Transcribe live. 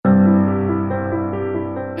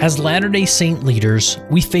As Latter-day Saint leaders,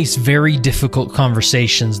 we face very difficult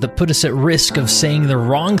conversations that put us at risk of saying the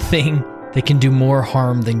wrong thing that can do more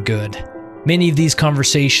harm than good. Many of these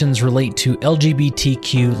conversations relate to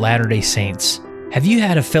LGBTQ Latter-day Saints. Have you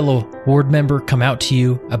had a fellow board member come out to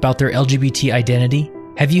you about their LGBT identity?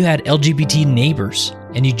 Have you had LGBT neighbors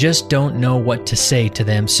and you just don't know what to say to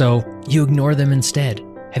them, so you ignore them instead?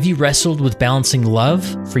 Have you wrestled with balancing love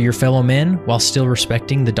for your fellow men while still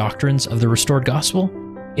respecting the doctrines of the restored gospel?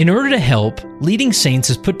 In order to help, Leading Saints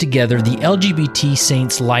has put together the LGBT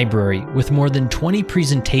Saints Library with more than 20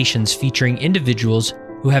 presentations featuring individuals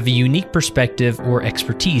who have a unique perspective or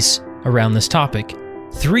expertise around this topic.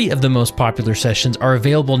 3 of the most popular sessions are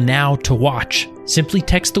available now to watch. Simply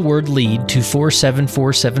text the word LEAD to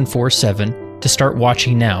 474747 to start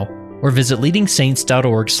watching now, or visit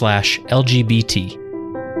leadingsaints.org/LGBT.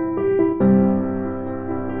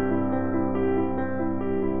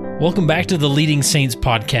 Welcome back to the Leading Saints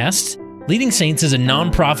podcast. Leading Saints is a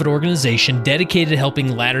nonprofit organization dedicated to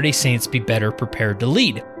helping Latter-day Saints be better prepared to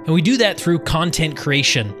lead. And we do that through content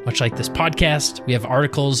creation, much like this podcast. We have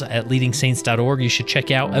articles at leadingsaints.org you should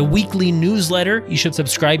check out. A weekly newsletter you should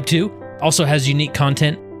subscribe to. Also has unique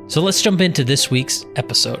content. So let's jump into this week's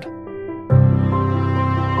episode.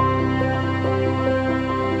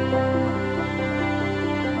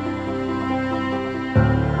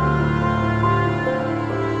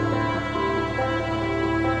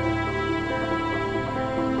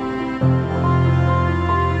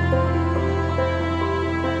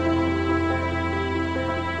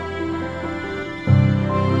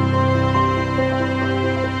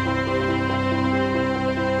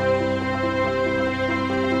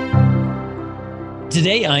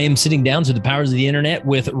 Today, I am sitting down to the powers of the internet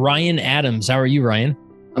with Ryan Adams. How are you, Ryan?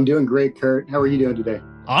 I'm doing great, Kurt. How are you doing today?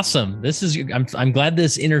 Awesome. I'm glad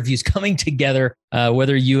this interview is coming together,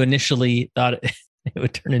 whether you initially thought it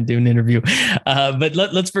would turn into an interview. But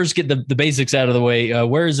let's first get the basics out of the way.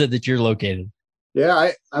 Where is it that you're located?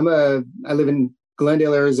 Yeah, I live in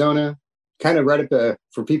Glendale, Arizona, kind of right at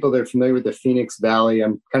for people that are familiar with the Phoenix Valley,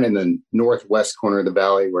 I'm kind of in the northwest corner of the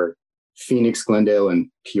valley where Phoenix, Glendale, and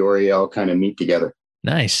Peoria all kind of meet together.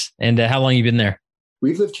 Nice. And how long have you been there?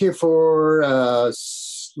 We've lived here for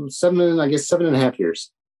 7.5 years.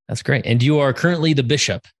 That's great. And you are currently the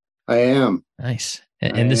bishop. I am. Nice.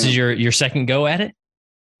 And this is your second go at it?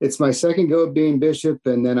 It's my second go at being bishop.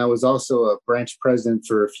 And then I was also a branch president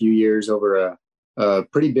for a few years over a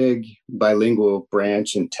pretty big bilingual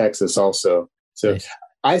branch in Texas also. So nice.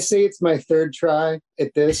 I say it's my third try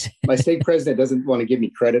at this. My stake president doesn't want to give me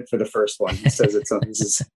credit for the first one. He says it's on.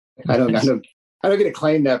 I don't get to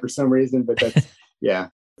claim that for some reason, but that's, yeah.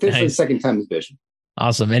 This is the second time as bishop.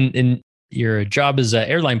 Awesome. And your job as an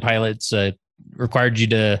airline pilot required you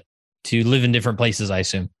to live in different places, I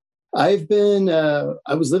assume. I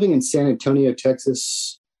was living in San Antonio,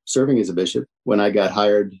 Texas, serving as a bishop. When I got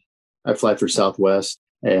hired, I fly for Southwest.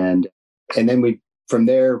 And then we, from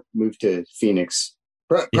there, moved to Phoenix.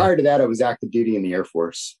 Prior to that, I was active duty in the Air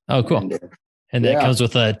Force. Oh, cool. And that comes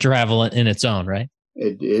with travel in its own, right?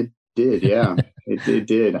 It did, yeah. it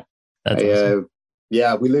did. That's awesome.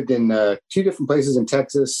 We lived in 2 different places in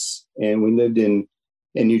Texas, and we lived in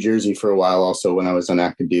New Jersey for a while also when I was on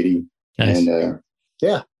active duty. Nice. And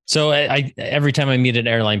So I every time I meet an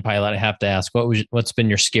airline pilot, I have to ask, what's been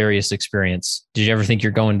your scariest experience? Did you ever think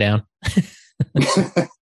you're going down?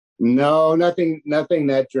 No, nothing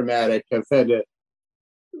that dramatic. I've had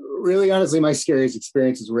really honestly, my scariest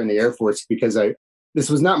experiences were in the Air Force because this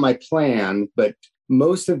was not my plan, but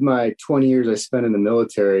most of my 20 years I spent in the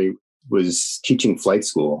military was teaching flight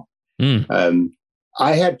school. I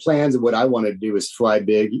had plans of what I wanted to do was fly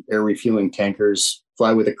big air refueling tankers,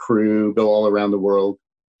 fly with a crew, go all around the world.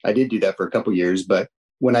 I did do that for a couple of years, but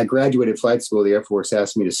when I graduated flight school, the Air Force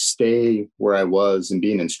asked me to stay where I was and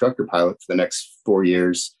be an instructor pilot for the next 4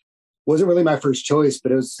 years. Wasn't really my first choice,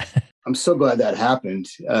 but I'm so glad that happened.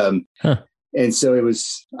 And so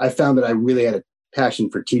I found that I really had a passion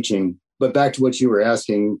for teaching. But back to what you were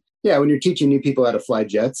asking, when you're teaching new people how to fly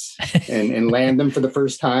jets and land them for the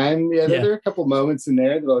first time, there are a couple moments in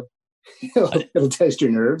there that'll test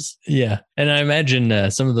your nerves. Yeah. And I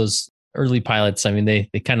imagine some of those early pilots, I mean,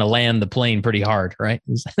 they kind of land the plane pretty hard, right?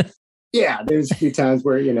 Yeah. There's a few times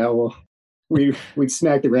where, we'd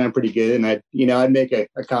smack the ground pretty good. And I'd make a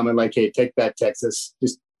comment like, hey, take that, Texas.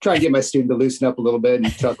 Just try and get my student to loosen up a little bit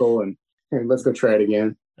and chuckle and let's go try it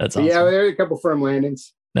again. That's awesome. Yeah, there are a couple firm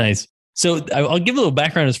landings. Nice. So I'll give a little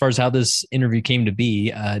background as far as how this interview came to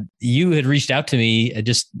be. You had reached out to me,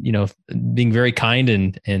 just being very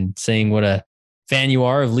kind and saying what a fan you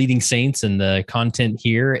are of Leading Saints and the content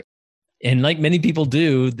here. And like many people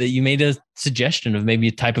do, that you made a suggestion of maybe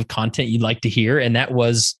a type of content you'd like to hear. And that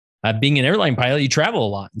was being an airline pilot, you travel a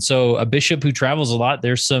lot. And so a bishop who travels a lot,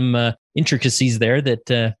 there's some intricacies there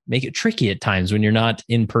that make it tricky at times when you're not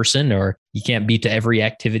in person or you can't be to every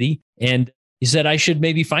activity. And you said I should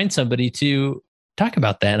maybe find somebody to talk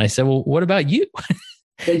about that. And I said, well, what about you?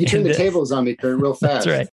 Yeah, you turn the tables on me, Kurt, real fast. That's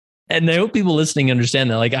right. And I hope people listening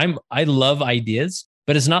understand that. Like I love ideas,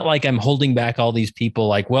 but it's not like I'm holding back all these people.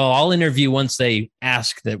 Like, well, I'll interview once they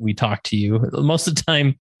ask that we talk to you. Most of the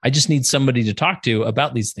time, I just need somebody to talk to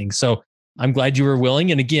about these things. So I'm glad you were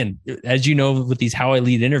willing. And again, as you know, with these How I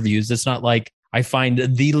Lead interviews, it's not like I find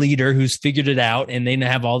the leader who's figured it out and they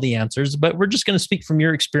have all the answers, but we're just going to speak from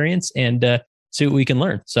your experience and see what we can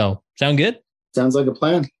learn. So sound good? Sounds like a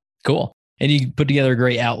plan. Cool. And you put together a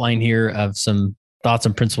great outline here of some thoughts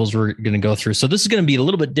and principles we're going to go through. So this is going to be a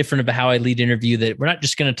little bit different of a How I Lead interview, that we're not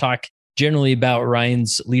just going to talk generally about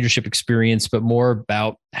Ryan's leadership experience, but more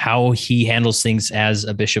about how he handles things as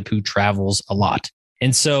a bishop who travels a lot.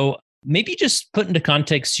 And so maybe just put into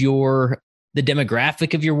context the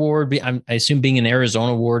demographic of your ward. I assume being an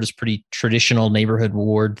Arizona ward is pretty traditional neighborhood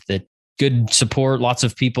ward, that good support, lots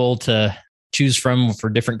of people to choose from for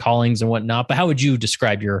different callings and whatnot. But how would you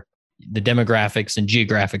describe the demographics and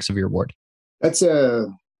geographics of your ward? That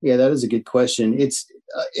is a good question. It's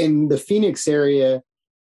in the Phoenix area,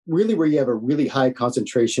 really where you have a really high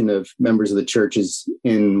concentration of members of the churches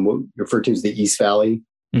in what you refer to as the East Valley,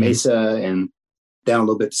 Mesa, and down a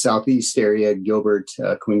little bit southeast area, Gilbert,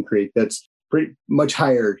 Queen Creek. That's pretty much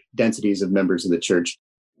higher densities of members of the church.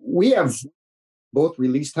 We have both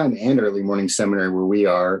release time and early morning seminary where we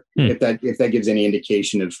are. If that gives any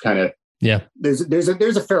indication of kind of, there's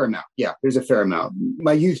a fair amount. Yeah, there's a fair amount.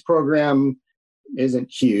 My youth program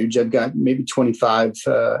isn't huge. I've got maybe 25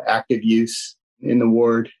 active youth in the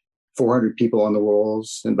ward, 400 people on the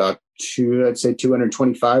rolls, and about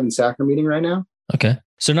 225 in sacrament meeting right now. Okay.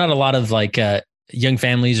 So not a lot of like young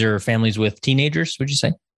families or families with teenagers, would you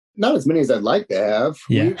say? Not as many as I'd like to have.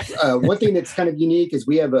 Yeah. One thing that's kind of unique is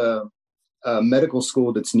we have a medical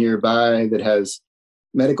school that's nearby that has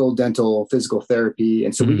medical, dental, physical therapy.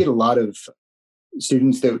 And so we get a lot of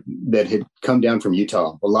students that had come down from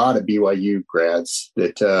Utah, a lot of BYU grads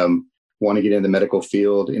that want to get into the medical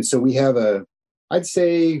field. And so we have I'd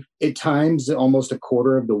say at times almost a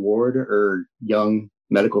quarter of the ward are young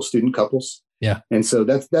medical student couples. Yeah. And so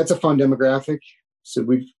that's a fun demographic. So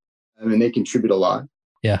they contribute a lot.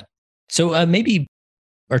 Yeah. So maybe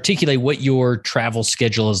articulate what your travel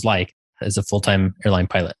schedule is like as a full-time airline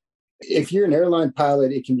pilot. If you're an airline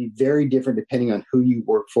pilot, it can be very different depending on who you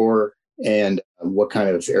work for and what kind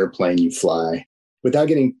of airplane you fly. Without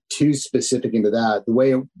getting too specific into that, the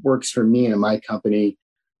way it works for me and my company,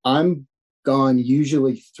 I'm gone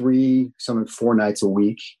usually 3, some 4 nights a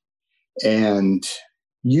week. And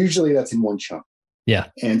usually that's in one chunk. Yeah.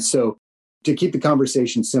 And so to keep the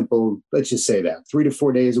conversation simple, let's just say that 3 to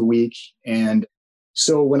 4 days a week. And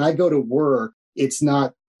so when I go to work, it's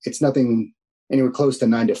nothing anywhere close to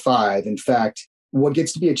 9 to 5. In fact, what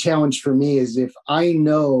gets to be a challenge for me is if I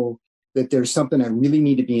know that there's something I really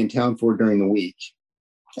need to be in town for during the week.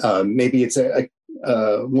 Maybe it's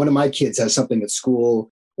one of my kids has something at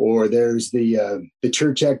school, or there's the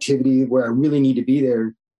church activity where I really need to be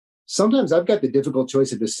there. Sometimes I've got the difficult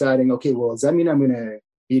choice of deciding, okay, well, does that mean I'm going to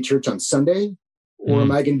be at church on Sunday, or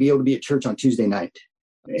am I going to be able to be at church on Tuesday night?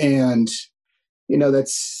 And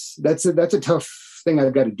that's a tough thing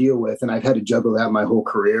I've got to deal with, and I've had to juggle that my whole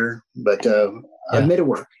career. But I've made it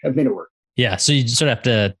work. Yeah. So you sort of have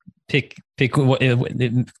to pick what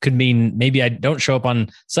it could mean. Maybe I don't show up on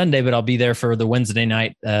Sunday, but I'll be there for the Wednesday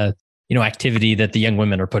night, activity that the young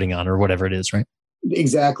women are putting on, or whatever it is, right?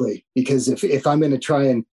 Exactly. Because if I'm going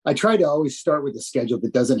to I try to always start with a schedule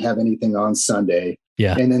that doesn't have anything on Sunday.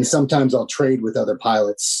 Yeah. And then sometimes I'll trade with other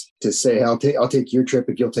pilots to say, I'll take your trip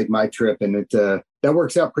if you'll take my trip. And that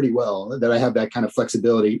works out pretty well, that I have that kind of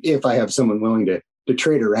flexibility if I have someone willing to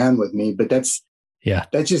trade around with me. But that's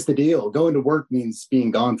just the deal. Going to work means being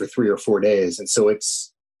gone for 3 or 4 days. And so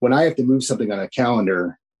it's when I have to move something on a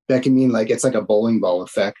calendar, that can mean it's like a bowling ball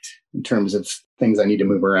effect in terms of things I need to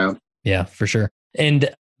move around. Yeah, for sure. And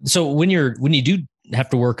so when you do have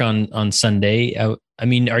to work on Sunday,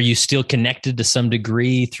 are you still connected to some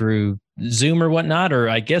degree through Zoom or whatnot? Or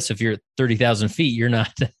I guess if you're at 30,000 feet,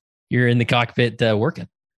 you're in the cockpit working.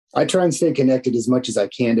 I try and stay connected as much as I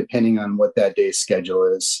can, depending on what that day's schedule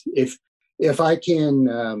is. If I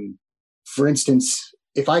can, for instance,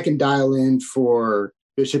 if I can dial in for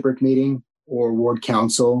bishopric meeting or ward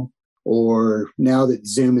council, or now that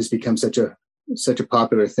Zoom has become such a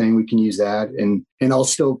popular thing, we can use that, and I'll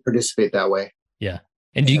still participate that way. Yeah.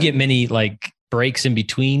 And do you get many like breaks in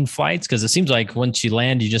between flights? Because it seems like once you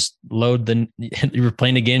land, you just load your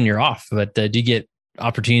plane again and you're off. But do you get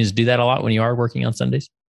opportunities to do that a lot when you are working on Sundays?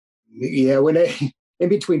 Yeah, in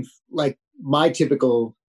between, like my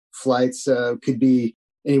typical flights could be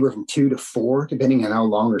anywhere from 2 to 4, depending on how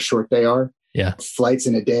long or short they are. Yeah. Flights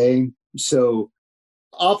in a day. So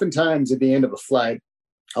oftentimes at the end of a flight,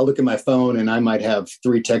 I'll look at my phone and I might have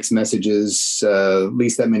 3 text messages, at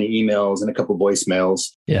least that many emails and a couple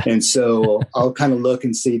voicemails. Yeah. And so I'll kind of look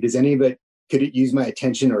and see, does any of it, could it use my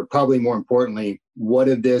attention? Or probably more importantly, what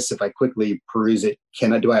of this, if I quickly peruse it,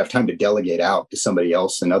 do I have time to delegate out to somebody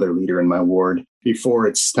else, another leader in my ward, before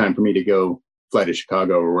it's time for me to go fly to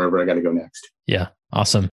Chicago or wherever I got to go next? Yeah.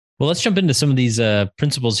 Awesome. Well, let's jump into some of these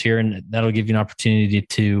principles here, and that'll give you an opportunity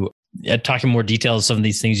to talk in more detail of some of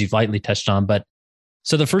these things you've lightly touched on. But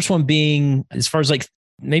so the first one being, as far as like,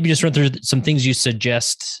 maybe just run through some things you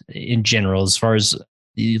suggest in general, as far as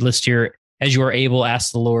you list here, as you are able,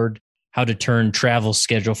 ask the Lord how to turn travel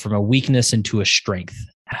schedule from a weakness into a strength.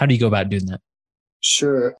 How do you go about doing that?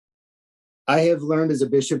 Sure. I have learned as a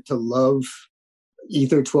bishop to love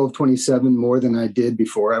Ether 1227 more than I did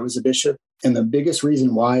before I was a bishop. And the biggest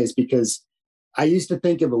reason why is because I used to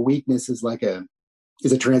think of a weakness as like a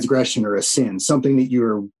transgression or a sin, something that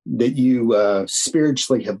you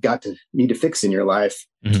spiritually have need to fix in your life.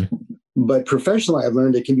 Mm-hmm. But professionally, I've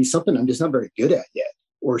learned it can be something I'm just not very good at yet,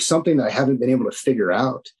 or something that I haven't been able to figure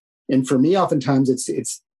out. And for me, oftentimes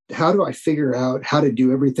it's how do I figure out how to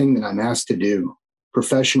do everything that I'm asked to do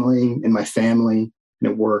professionally, in my family, and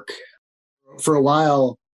at work. For a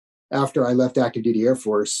while, after I left active duty Air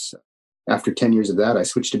Force, after 10 years of that, I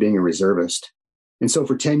switched to being a reservist. And so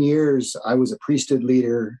for 10 years, I was a priesthood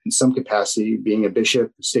leader in some capacity, being a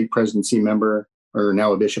bishop, state presidency member, or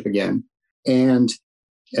now a bishop again, and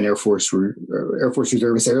an Air Force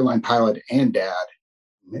reservist, airline pilot, and dad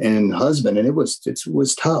and husband. And it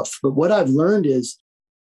was tough. But what I've learned is,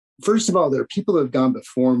 first of all, there are people that have gone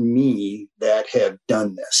before me that have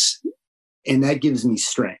done this. And that gives me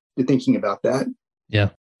strength to thinking about that. Yeah.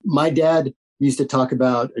 My dad used to talk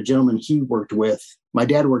about a gentleman he worked with. My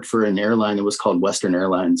dad worked for an airline that was called Western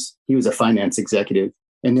Airlines. He was a finance executive.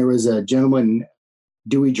 And there was a gentleman,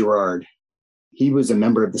 Dewey Gerard. He was a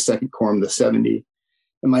member of the Second Quorum, the 70.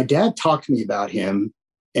 And my dad talked to me about him,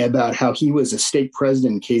 about how he was a state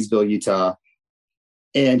president in Kaysville, Utah.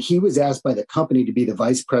 And he was asked by the company to be the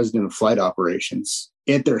vice president of flight operations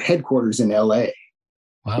at their headquarters in LA.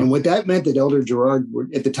 Wow. And what that meant, that Elder Gerard,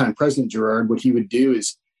 at the time, President Gerard, what he would do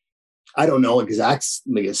is, I don't know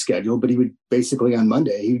exactly his schedule, but he would basically on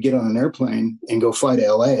Monday, he would get on an airplane and go fly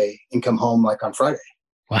to LA and come home like on Friday.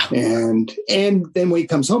 Wow. And then when he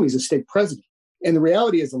comes home, he's a state president. And the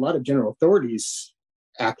reality is a lot of general authorities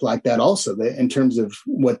act like that also, in terms of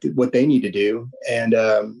what they need to do. And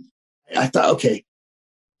I thought, okay,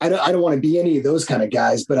 I don't want to be any of those kind of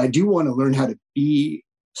guys, but I do want to learn how to be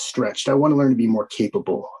stretched. I want to learn to be more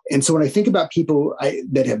capable. And so when I think about people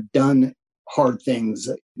that have done hard things,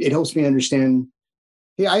 it helps me understand,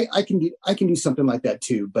 hey, I can do something like that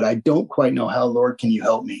too, but I don't quite know how. Lord, can you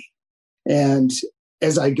help me? And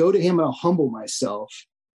as I go to him and I'll humble myself,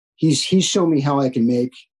 he's shown me how I can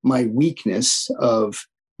make my weakness of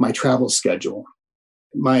my travel schedule,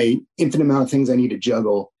 my infinite amount of things I need to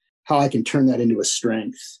juggle, how I can turn that into a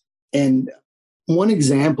strength. And one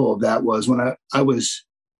example of that was when I was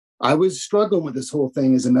struggling with this whole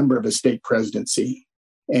thing as a member of a state presidency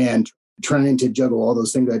and trying to juggle all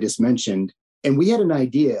those things I just mentioned. And we had an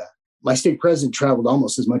idea. My state president traveled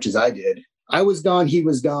almost as much as I did. I was gone, he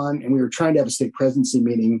was gone, and we were trying to have a state presidency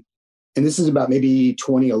meeting. And this is about maybe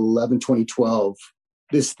 2011, 2012.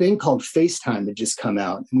 This thing called FaceTime had just come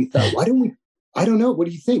out. And we thought, I don't know. What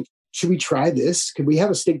do you think? Should we try this? Could we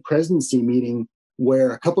have a state presidency meeting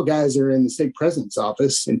where a couple guys are in the state president's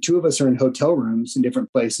office and 2 of us are in hotel rooms in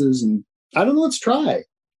different places? And I don't know, let's try.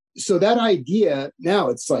 So that idea, now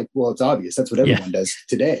it's like, well, it's obvious. That's what everyone does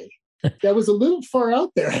today. That was a little far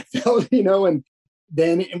out there, I felt,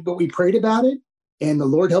 but we prayed about it and the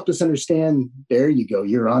Lord helped us understand, there you go,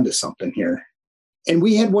 you're onto something here. And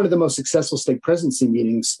we had one of the most successful state presidency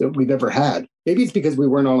meetings that we've ever had. Maybe it's because we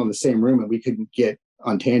weren't all in the same room and we couldn't get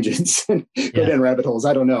on tangents and go down rabbit holes.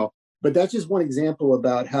 I don't know. But that's just one example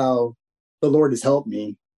about how the Lord has helped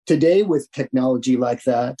me. Today, with technology like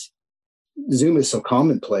that, Zoom is so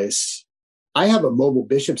commonplace. I have a mobile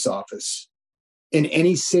bishop's office in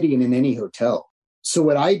any city and in any hotel. So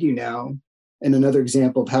what I do now, and another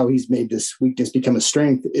example of how he's made this weakness become a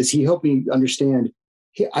strength, is he helped me understand,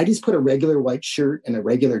 I just put a regular white shirt and a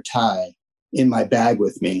regular tie in my bag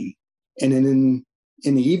with me. And then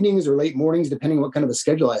in the evenings or late mornings, depending on what kind of a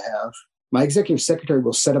schedule I have, my executive secretary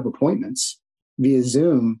will set up appointments via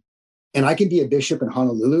Zoom, and I can be a bishop in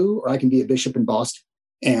Honolulu or I can be a bishop in Boston.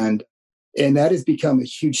 And that has become a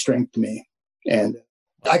huge strength to me. And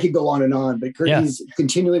I could go on, but Kurt, he's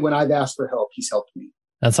continually, when I've asked for help, he's helped me.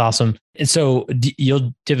 That's awesome. And so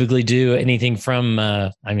you'll typically do anything from,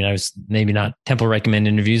 I was maybe not temple recommend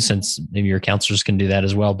interviews, since maybe your counselors can do that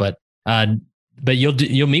as well, but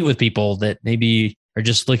you'll meet with people that maybe are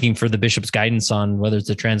just looking for the bishop's guidance on whether it's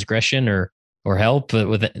a transgression or help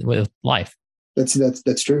with life.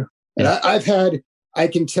 That's true. And I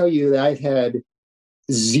can tell you that I've had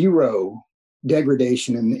zero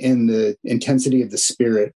degradation in the intensity of the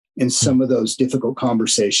spirit in some of those difficult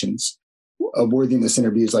conversations of worthiness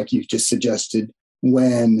interviews, like you just suggested,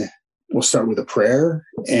 when we'll start with a prayer,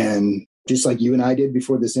 and just like you and I did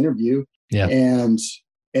before this interview. Yeah. And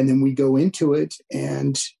then we go into it,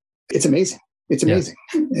 and it's amazing. It's amazing.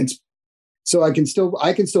 Yeah. So I can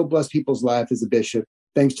still bless people's life as a bishop,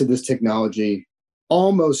 thanks to this technology,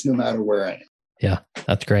 almost no matter where I am. Yeah,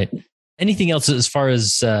 that's great. Anything else as far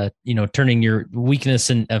as, turning your weakness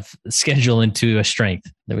of schedule into a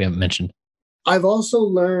strength that we haven't mentioned? I've also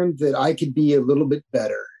learned that I could be a little bit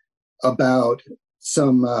better about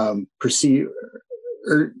some imperceived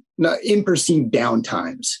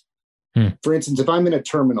downtimes. For instance, if I'm in a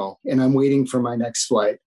terminal and I'm waiting for my next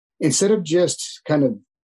flight, instead of just kind of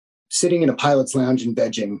sitting in a pilot's lounge and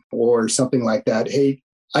vegging or something like that,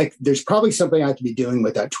 there's probably something I could be doing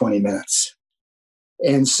with that 20 minutes.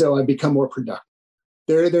 And so I become more productive.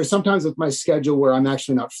 There's sometimes with my schedule where I'm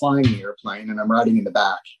actually not flying the airplane and I'm riding in the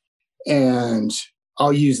back. And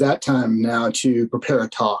I'll use that time now to prepare a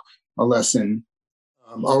talk, a lesson.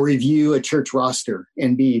 I'll review a church roster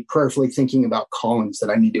and be prayerfully thinking about callings that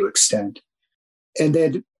I need to extend. And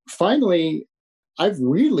then finally, I've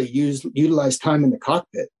really utilized time in the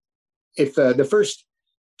cockpit. If the first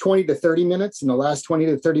 20 to 30 minutes and the last 20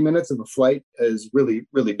 to 30 minutes of a flight is really,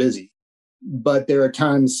 really busy. But there are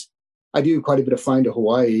times I do quite a bit of flying to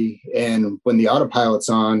Hawaii, and when the autopilot's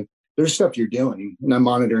on, there's stuff you're doing, and I'm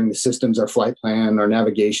monitoring the systems, our flight plan, our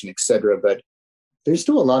navigation, et cetera. But there's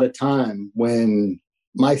still a lot of time when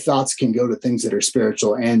my thoughts can go to things that are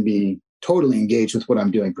spiritual and be totally engaged with what I'm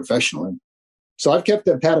doing professionally. So I've kept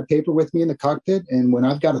a pad of paper with me in the cockpit, and when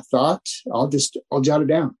I've got a thought, I'll jot it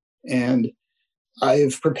down. And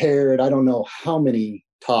I've prepared, I don't know how many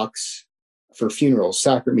talks for funerals,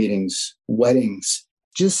 sacrament meetings, weddings,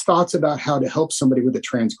 just thoughts about how to help somebody with a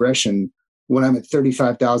transgression when I'm at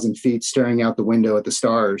 35,000 feet staring out the window at the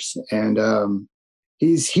stars. And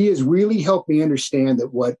he has really helped me understand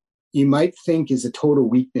that what you might think is a total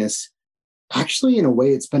weakness, actually, in a way,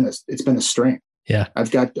 it's been a strength. Yeah.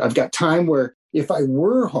 I've got time where if I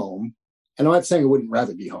were home, and I'm not saying I wouldn't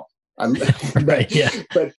rather be home. Right. Yeah.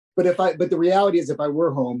 But the reality is, if I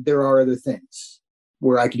were home, there are other things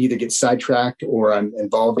where I could either get sidetracked or I'm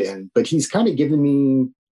involved in. But he's kind of given me,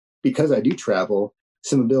 because I do travel,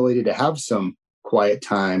 some ability to have some quiet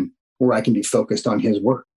time where I can be focused on his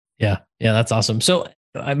work. Yeah. Yeah. That's awesome. So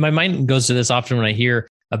my mind goes to this often when I hear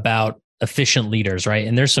about efficient leaders, right?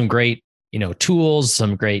 And there's some great, tools,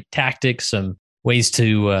 some great tactics, some ways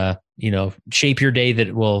to, shape your day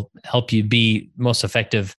that will help you be most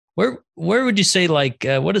effective. Where would you say,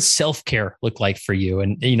 what does self-care look like for you?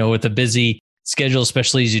 And, with a busy schedule,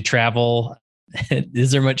 especially as you travel,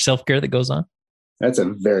 is there much self-care that goes on? That's a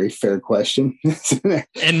very fair question.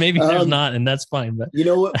 And maybe there's not, and that's fine. But you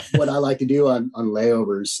know what I like to do on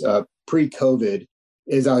layovers pre-COVID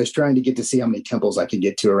is I was trying to get to see how many temples I could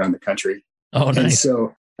get to around the country. Oh, nice. And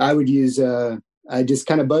so I would use, I just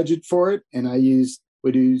kind of budget for it, and I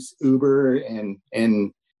would use Uber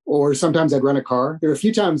or sometimes I'd rent a car. There are a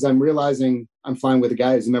few times I'm realizing I'm flying with a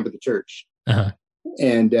guy who's a member of the church. Uh-huh.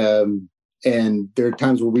 And there are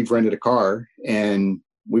times where we've rented a car and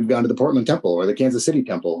we've gone to the Portland Temple or the Kansas City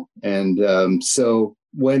Temple. And so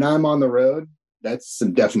when I'm on the road, that's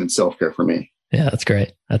some definite self-care for me. Yeah, that's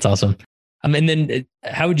great. That's awesome. And then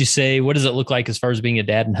how would you say, what does it look like as far as being a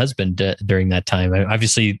dad and husband during that time?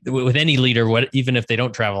 Obviously, with any leader, even if they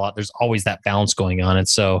don't travel a lot, there's always that balance going on. And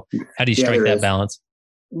so how do you strike that balance?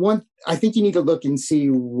 I think you need to look and see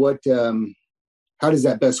how does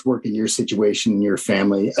that best work in your situation, in your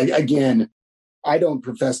family? Again, I don't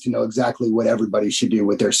profess to know exactly what everybody should do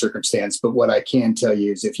with their circumstance, but what I can tell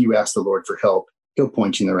you is if you ask the Lord for help, he'll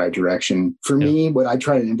point you in the right direction. For me, what I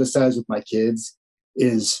try to emphasize with my kids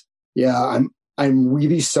is, I'm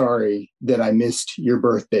really sorry that I missed your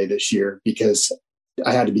birthday this year because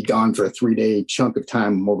I had to be gone for a 3-day chunk of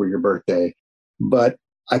time over your birthday. But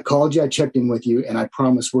I called you, I checked in with you, and I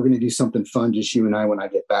promise we're going to do something fun, just you and I, when I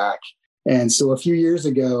get back. And so a few years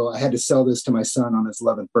ago, I had to sell this to my son on his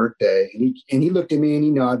 11th birthday. And he looked at me and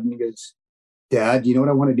he nodded and he goes, Dad, you know what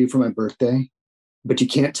I want to do for my birthday? But you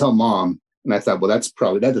can't tell mom. And I thought, well, that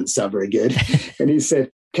doesn't sound very good. And he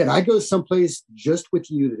said, can I go someplace just with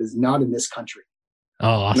you that is not in this country? Oh,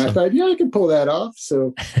 awesome. And I thought, yeah, I can pull that off.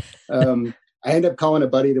 So I ended up calling a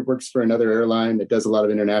buddy that works for another airline that does a lot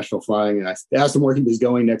of international flying. And I asked him where he was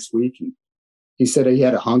going next week. And he said he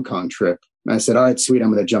had a Hong Kong trip. And I said, all right, sweet,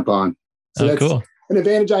 I'm going to jump on. So that's cool. An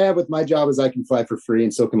advantage I have with my job is I can fly for free,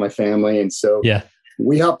 and so can my family. And so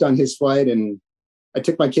we hopped on his flight, and I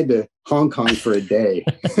took my kid to Hong Kong for a day.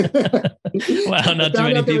 Wow, not too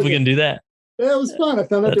many people can do that. Yeah, it was fun. I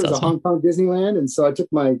found out there was a Hong Kong Disneyland. And so I took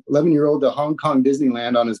my 11-year-old to Hong Kong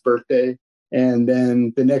Disneyland on his birthday. And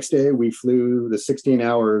then the next day we flew the 16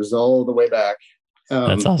 hours all the way back.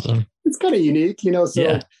 That's awesome. It's kind of unique,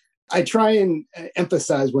 so I try and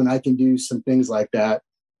emphasize when I can do some things like that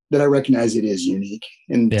I recognize it is unique.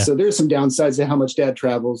 And so there's some downsides to how much Dad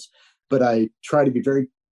travels, but I try to be very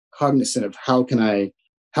cognizant of how can I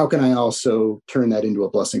also turn that into a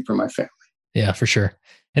blessing for my family. Yeah, for sure.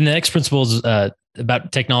 And the next principle is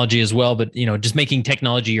about technology as well, but just making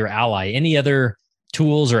technology your ally. Any other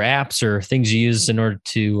tools or apps or things you use in order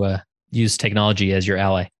to use technology as your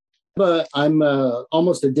ally? But I'm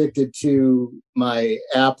almost addicted to my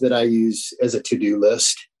app that I use as a to-do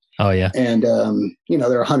list. Oh, yeah. And,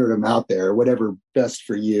 there are 100 of them out there, whatever best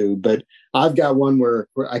for you. But I've got one where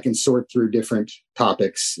I can sort through different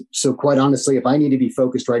topics. So quite honestly, if I need to be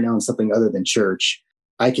focused right now on something other than church,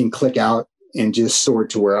 I can click out and just sort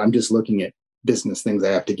to where I'm just looking at business things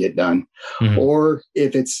I have to get done. Mm-hmm. Or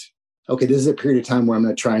if it's, okay, this is a period of time where I'm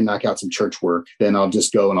going to try and knock out some church work, then I'll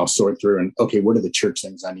just go and I'll sort through and, okay, what are the church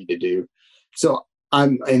things I need to do? So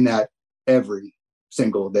I'm in that every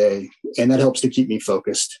single day, and that helps to keep me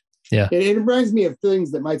focused. Yeah. It reminds me of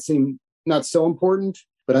things that might seem not so important,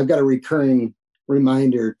 but I've got a recurring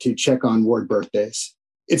reminder to check on ward birthdays.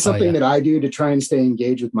 It's something that I do to try and stay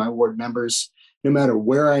engaged with my ward members. No matter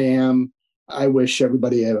where I am, I wish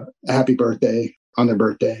everybody a happy birthday on their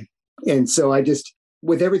birthday. And so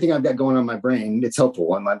with everything I've got going on in my brain, it's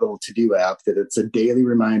helpful on my little to-do app that it's a daily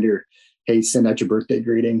reminder, hey, send out your birthday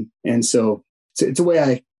greeting. And so it's a way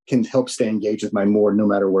I can help stay engaged with my ward no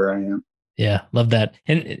matter where I am. Yeah, love that.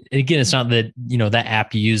 And again, it's not that, that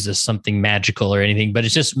app you use is something magical or anything, but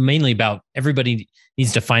it's just mainly about everybody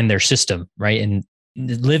needs to find their system, right? And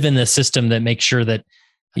live in the system that makes sure that,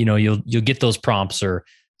 you'll get those prompts, or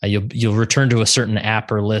you'll return to a certain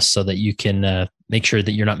app or list so that you can make sure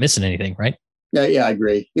that you're not missing anything, right? Yeah, I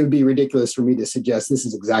agree. It would be ridiculous for me to suggest this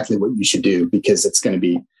is exactly what you should do, because it's going to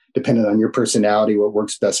be dependent on your personality, what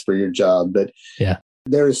works best for your job. But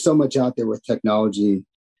there is so much out there with technology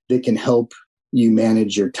that can help you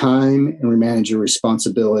manage your time and manage your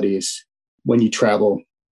responsibilities when you travel.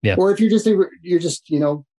 Yeah. Or if you're just,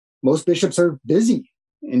 most bishops are busy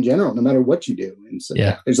in general, no matter what you do. And so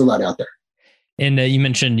there's a lot out there. And you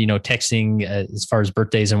mentioned, texting as far as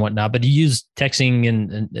birthdays and whatnot, but you use texting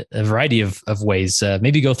in a variety of ways.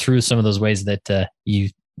 Maybe go through some of those ways that you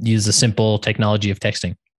use the simple technology of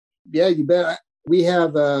texting. Yeah, you bet. We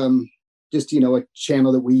have just, a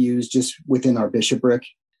channel that we use just within our bishopric.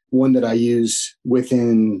 One that I use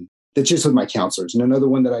that's just with my counselors, and another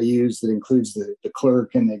one that I use that includes the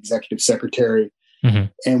clerk and the executive secretary. Mm-hmm.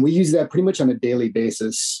 And we use that pretty much on a daily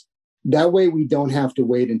basis. That way we don't have to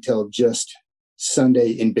wait until just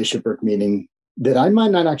Sunday in bishopric meeting that I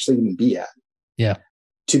might not actually even be at. Yeah.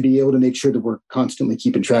 To be able to make sure that we're constantly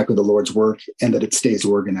keeping track of the Lord's work and that it stays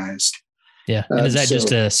organized. Yeah. And is that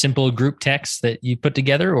just a simple group text that you put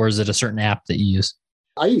together, or is it a certain app that you use?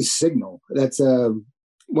 I use Signal. That's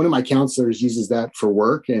one of my counselors uses that for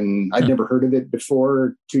work, and I'd never heard of it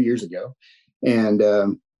before 2 years ago.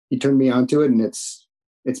 And he turned me onto it, and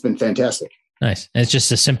it's been fantastic. Nice. And it's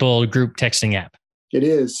just a simple group texting app. It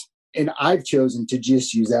is. And I've chosen to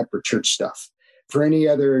just use that for church stuff. For any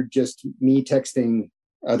other, just me texting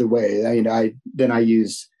other way, I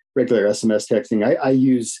use regular SMS texting. I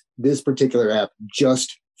use this particular app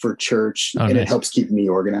just for church, and nice. It helps keep me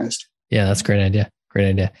organized. Yeah, that's a great idea. Great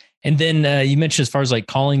idea. And then you mentioned as far as like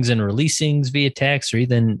callings and releasings via text, or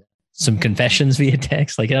even some confessions via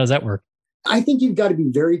text, like how does that work? I think you've got to be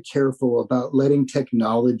very careful about letting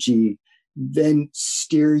technology then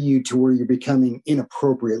steer you to where you're becoming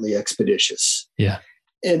inappropriately expeditious. Yeah.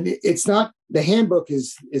 And it's not, the handbook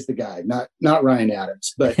is the guide, not Ryan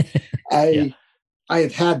Adams, but I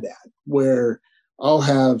have had that where I'll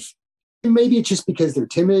have, maybe it's just because they're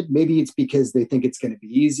timid. Maybe it's because they think it's going to be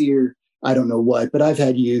easier. I don't know what, but I've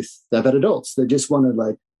had adults that just want to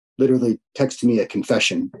like literally text me a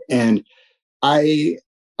confession. And I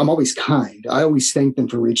I'm always kind. I always thank them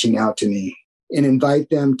for reaching out to me and invite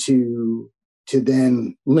them to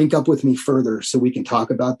then link up with me further so we can talk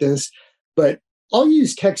about this. But I'll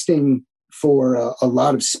use texting for a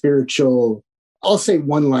lot of spiritual, I'll say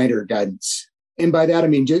one-liner guidance. And by that, I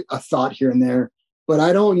mean just a thought here and there, but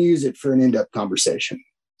I don't use it for an in-depth conversation,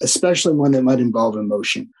 especially one that might involve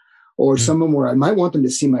emotion or someone where I might want them to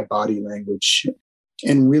see my body language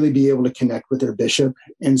and really be able to connect with their bishop.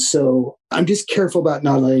 And so I'm just careful about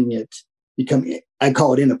not letting it become, I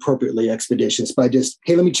call it inappropriately expeditious by just,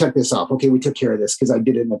 hey, let me check this off. Okay, we took care of this because I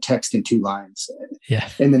did it in a text in 2 lines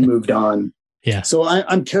and then moved on. Yeah. So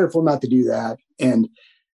I'm careful not to do that. And,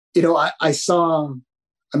 I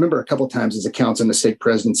remember a couple of times as a council in the stake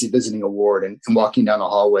presidency visiting a ward and walking down the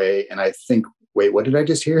hallway. And I think, wait, what did I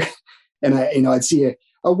just hear? And I'd see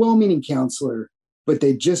a well-meaning counselor, but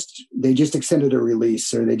they just extended a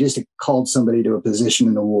release or they just called somebody to a position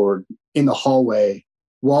in the ward in the hallway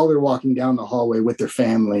while they're walking down the hallway with their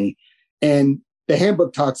family. And the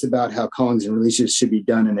handbook talks about how callings and releases should be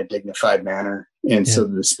done in a dignified manner. And so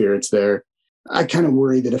the spirit's there. I kind of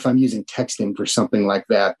worry that if I'm using texting for something like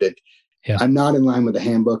that I'm not in line with the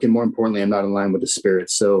handbook. And more importantly, I'm not in line with the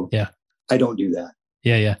spirit. So I don't do that.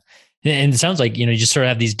 Yeah. And it sounds like, you just sort of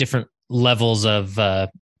have these different levels of,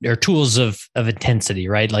 or tools of intensity,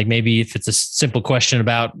 right? Like maybe if it's a simple question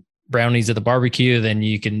about brownies at the barbecue, then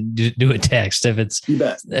you can do a text. If it's,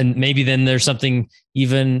 and maybe then there's something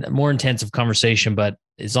even more intense of conversation, but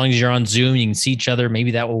as long as you're on Zoom, you can see each other,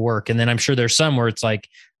 maybe that will work. And then I'm sure there's some where it's like,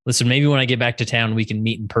 listen, maybe when I get back to town, we can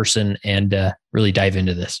meet in person and really dive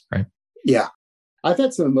into this, right? Yeah. I've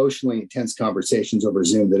had some emotionally intense conversations over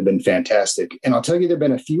Zoom that have been fantastic. And I'll tell you, there've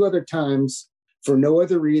been a few other times for no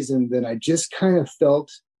other reason than I just kind of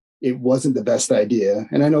felt it wasn't the best idea.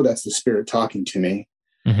 And I know that's the spirit talking to me,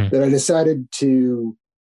 that I decided to,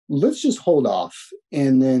 let's just hold off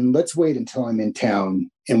and then let's wait until I'm in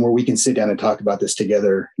town and where we can sit down and talk about this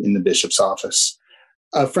together in the bishop's office.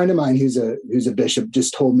 A friend of mine who's a bishop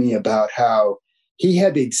just told me about how he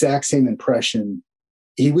had the exact same impression.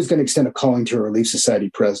 He was going to extend a calling to a Relief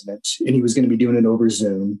Society president, and he was going to be doing it over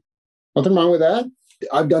Zoom. Nothing wrong with that.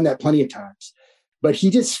 I've done that plenty of times. But he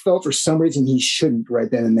just felt for some reason he shouldn't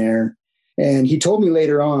right then and there. And he told me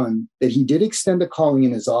later on that he did extend a calling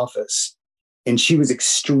in his office, and she was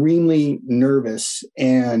extremely nervous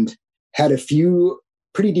and had a few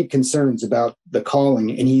pretty deep concerns about the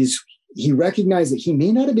calling. And he recognized that he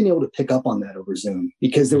may not have been able to pick up on that over Zoom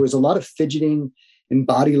because there was a lot of fidgeting and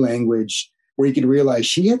body language where he could realize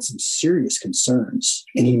she had some serious concerns,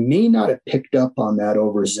 and he may not have picked up on that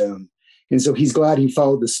over Zoom. And so he's glad he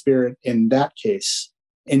followed the spirit in that case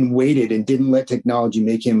and waited and didn't let technology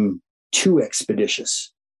make him too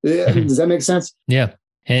expeditious. Does that make sense? Yeah.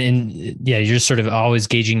 And you're just sort of always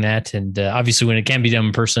gauging that. And obviously when it can be done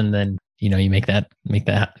in person, then, you make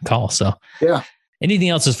that call. So yeah. Anything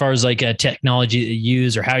else as far as like technology that you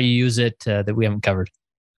use or how you use it that we haven't covered?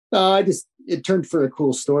 It turned for a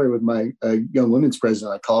cool story with my young women's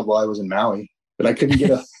president I called while I was in Maui, but I couldn't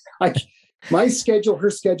get my schedule, her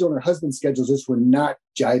schedule, and her husband's schedules just were not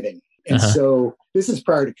jiving. And so this is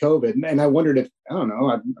prior to COVID. And I wondered if, I don't know,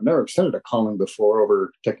 I've never extended a calling before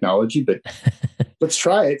over technology, but let's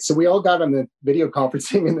try it. So we all got on the video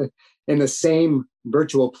conferencing in the same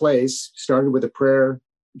virtual place, started with a prayer,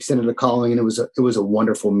 extended a calling, and it was a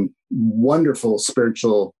wonderful, wonderful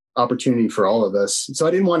spiritual opportunity for all of us. So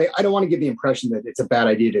I don't want to give the impression that it's a bad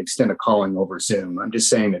idea to extend a calling over Zoom. I'm just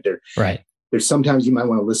saying that there's sometimes you might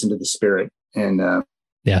want to listen to the spirit and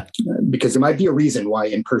because there might be a reason why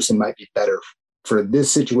in person might be better for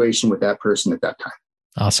this situation with that person at that time.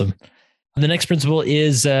 Awesome. The next principle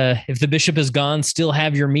is if the bishop is gone, still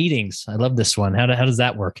have your meetings. I love this one. How does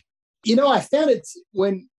that work? I found it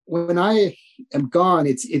when I am gone,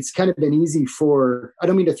 it's kind of been easy for, I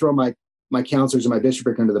don't mean to throw my counselors and my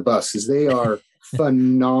bishopric under the bus because they are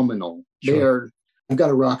phenomenal. Sure. I've got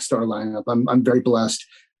a rock star lineup. I'm very blessed,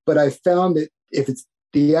 but I found that if it's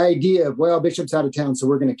the idea of, well, bishop's out of town, so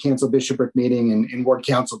we're going to cancel bishopric meeting and ward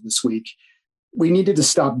council this week, we needed to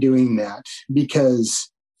stop doing that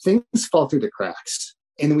because things fall through the cracks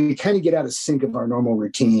and we kind of get out of sync of our normal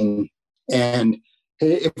routine. And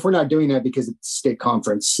if we're not doing that because it's state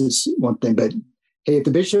conference is one thing, but hey, if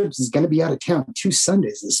the bishop is going to be out of town 2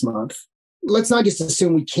 Sundays this month, let's not just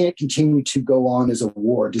assume we can't continue to go on as a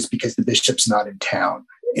ward just because the bishop's not in town.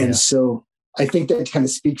 And so I think that kind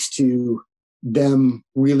of speaks to them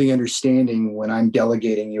really understanding when I'm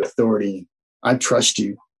delegating you authority, I trust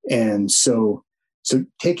you. And so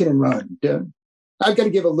take it and run. I've got to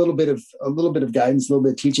give a little bit of guidance, a little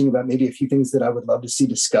bit of teaching about maybe a few things that I would love to see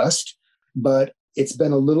discussed. But it's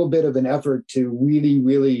been a little bit of an effort to really,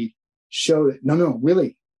 really show that, no,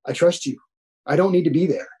 really, I trust you. I don't need to be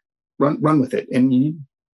there. Run with it. And you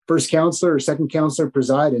first counselor or second counselor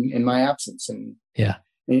preside in my absence,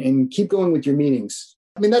 and keep going with your meetings.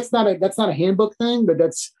 I mean, that's not a handbook thing, but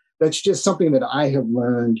that's just something that I have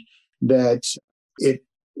learned, that it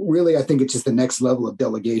really, I think it's just the next level of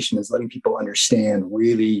delegation, is letting people understand,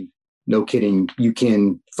 really, no kidding, you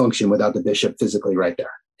can function without the bishop physically right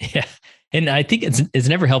there. Yeah. And I think it's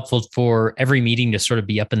never helpful for every meeting to sort of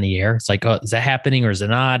be up in the air. It's like, oh, is that happening or is it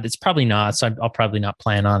not? It's probably not. So I'll probably not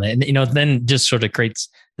plan on it. And, then just sort of creates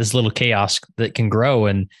this little chaos that can grow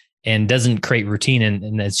and doesn't create routine.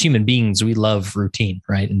 And as human beings, we love routine,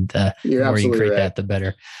 right? And the more you create that, the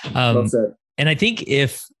better. And I think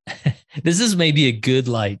if this is maybe a good,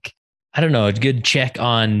 a good check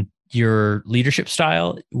on your leadership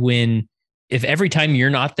style, if every time you're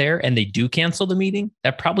not there and they do cancel the meeting,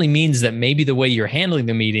 that probably means that maybe the way you're handling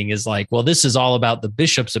the meeting is like, well, this is all about the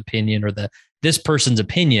bishop's opinion or this person's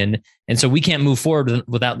opinion. And so we can't move forward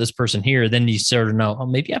without this person here. Then you sort of know, oh,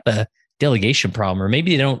 maybe I have a delegation problem, or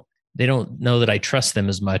maybe they don't know that I trust them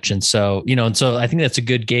as much. And so, so I think that's a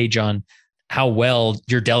good gauge on how well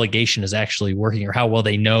your delegation is actually working, or how well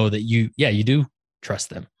they know that you do trust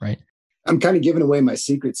them, right? I'm kind of giving away my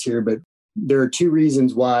secrets here, but there are two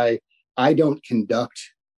reasons why I don't conduct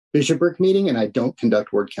bishopric meeting and I don't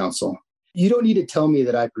conduct word council. You don't need to tell me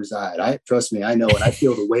that I preside. Trust me, I know, and I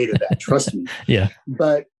feel the weight of that. Trust me. Yeah.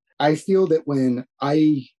 But I feel that when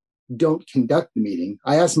I don't conduct the meeting,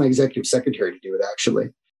 I ask my executive secretary to do it, actually,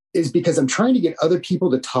 is because I'm trying to get other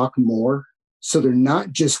people to talk more, so they're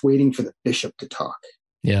not just waiting for the bishop to talk.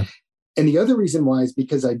 Yeah. And the other reason why is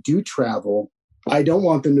because I do travel. I don't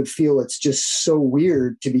want them to feel it's just so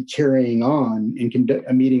weird to be carrying on and conduct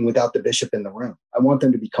a meeting without the bishop in the room. I want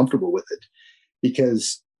them to be comfortable with it,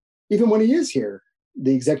 because even when he is here,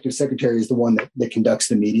 the executive secretary is the one that conducts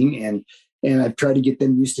the meeting. And I've tried to get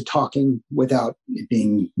them used to talking without it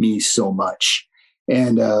being me so much.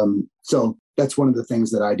 And so that's one of the things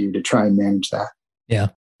that I do to try and manage that. Yeah.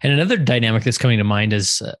 And another dynamic that's coming to mind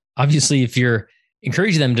is obviously if you're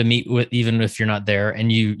encourage them to meet with, even if you're not there,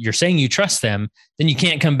 and you're saying you trust them, then you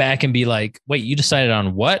can't come back and be like, wait, you decided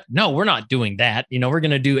on what? No, we're not doing that. We're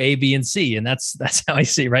going to do A, B, and C. And that's how I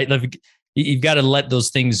see it, right? You've got to let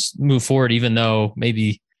those things move forward, even though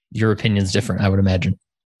maybe your opinion's different, I would imagine.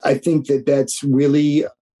 I think it's really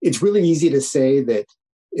easy to say that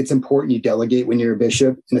it's important you delegate when you're a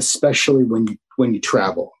bishop, and especially when you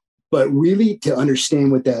travel. But really to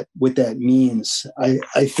understand what that means,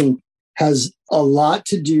 I think has a lot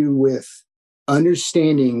to do with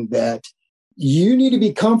understanding that you need to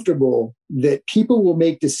be comfortable that people will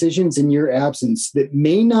make decisions in your absence that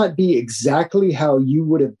may not be exactly how you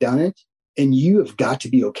would have done it. And you have got to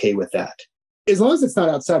be okay with that. As long as it's not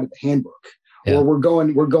outside of the handbook, or we're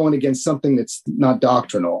going against something that's not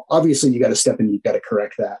doctrinal. Obviously, you got to step in, you've got to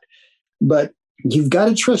correct that. But you've got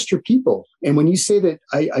to trust your people. And when you say that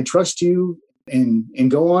I trust you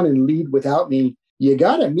and go on and lead without me, you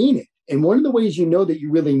got to mean it. And one of the ways you know that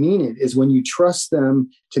you really mean it is when you trust them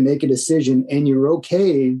to make a decision and you're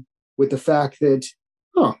okay with the fact that,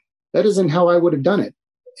 that isn't how I would have done it.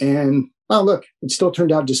 And, look, it still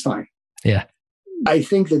turned out just fine. Yeah. I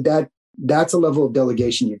think that's a level of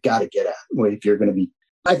delegation you've got to get at. If you're going to be,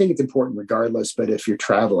 I think it's important regardless, but if you're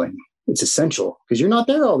traveling, it's essential because you're not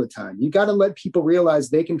there all the time. You got to let people realize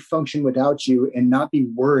they can function without you and not be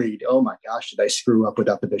worried. Oh my gosh, did I screw up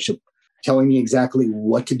without the bishop telling me exactly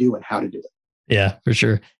what to do and how to do it? Yeah, for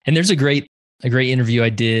sure. And there's a great interview I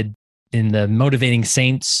did in the Motivating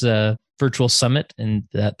Saints virtual summit, and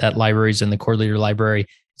that library is in the Core Leader Library.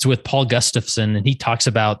 It's with Paul Gustafson, and he talks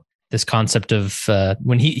about this concept of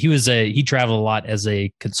when he traveled a lot as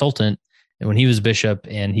a consultant, and when he was bishop,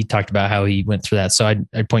 and he talked about how he went through that. So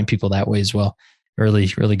I'd point people that way as well.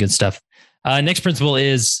 Really, really good stuff. Next principle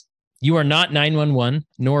is you are not 911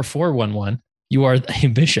 nor 411. You are a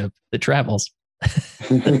bishop that travels.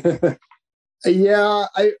 Yeah,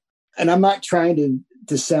 I'm not trying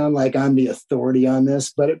to sound like I'm the authority on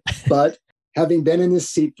this, but having been in this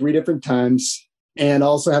seat 3 different times, and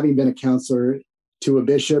also having been a counselor to a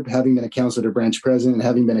bishop, having been a counselor to branch president, and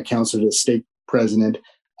having been a counselor to stake president,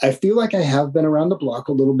 I feel like I have been around the block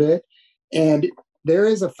a little bit. And there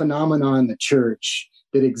is a phenomenon in the church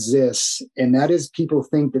that exists, and that is people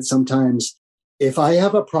think that sometimes if I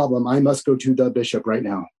have a problem, I must go to the bishop right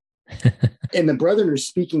now. And the brethren are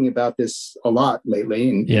speaking about this a lot lately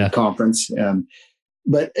in conference.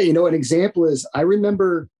 But, an example is I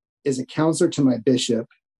remember as a counselor to my bishop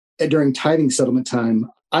during tithing settlement time,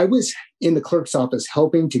 I was in the clerk's office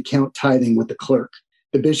helping to count tithing with the clerk.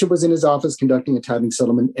 the bishop was in his office conducting a tithing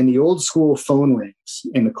settlement, and the old school phone rings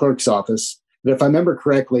in the clerk's office that, if I remember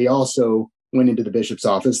correctly, also went into the bishop's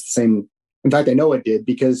office. The same, in fact, I know it did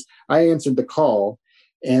because I answered the call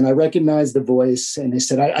and I recognized the voice, and they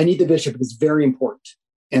said, I need the bishop. It's very important.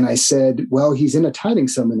 And I said, well, he's in a tithing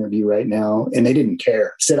settlement interview right now. And they didn't care.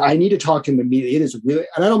 I said, I need to talk to him immediately. It is really,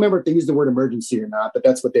 and I don't remember if they used the word emergency or not, but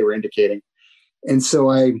that's what they were indicating. And so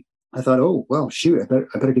I thought, oh, well, shoot, I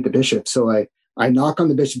better get the bishop. So I knock on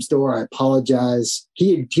the bishop's door. I apologize.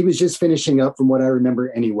 He was just finishing up from what I remember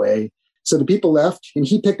anyway. So the people left and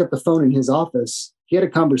he picked up the phone in his office. He had a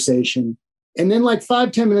conversation. And then like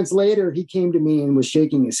 5-10 minutes later, he came to me and was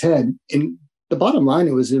shaking his head. And the bottom line,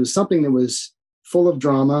 it was something that was full of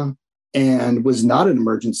drama and was not an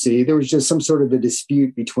emergency. There was just some sort of a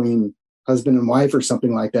dispute between husband and wife or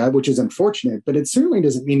something like that, which is unfortunate, but it certainly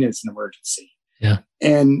doesn't mean it's an emergency. Yeah.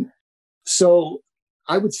 And so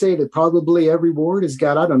I would say that probably every ward has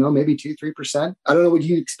got, I don't know, maybe 2-3%. I don't know what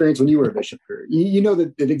you experienced when you were a bishop. You know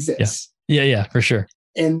that it exists. Yeah, for sure.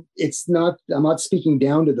 And it's not, I'm not speaking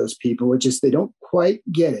down to those people. It's just they don't quite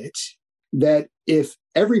get it that if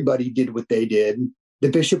everybody did what they did, the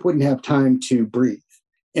bishop wouldn't have time to breathe.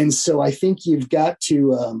 And so I think you've got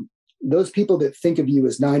to, those people that think of you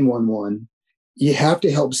as 911, you have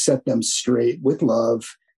to help set them straight with love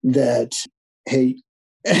that, hey,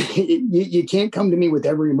 you can't come to me with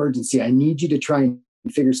every emergency. I need you to try and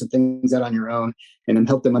figure some things out on your own and then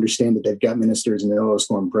help them understand that they've got ministers and the Elders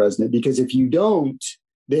Quorum president. Because if you don't,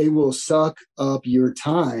 they will suck up your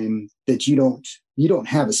time that you don't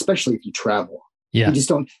have, especially if you travel. Yeah.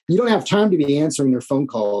 You don't have time to be answering their phone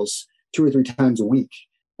calls 2 or 3 times a week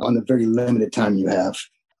on the very limited time you have.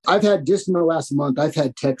 I've had, just in the last month, I've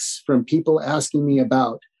had texts from people asking me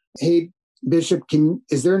about, hey, Bishop,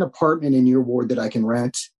 is there an apartment in your ward that I can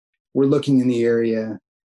rent? We're looking in the area.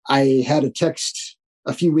 I had a text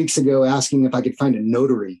a few weeks ago asking if I could find a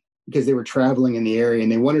notary because they were traveling in the area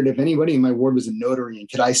and they wondered if anybody in my ward was a notary and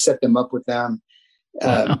could I set them up with them.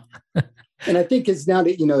 Wow. And I think it's now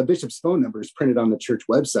that, the bishop's phone number is printed on the church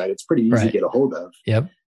website. It's pretty easy to get a hold of. Yep.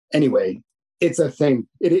 Anyway, it's a thing.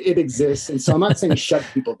 It exists. And so I'm not saying shut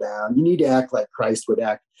people down. You need to act like Christ would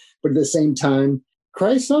act. But at the same time,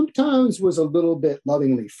 Christ sometimes was a little bit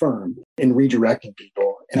lovingly firm in redirecting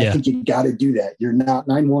people. And I think you got to do that. You're not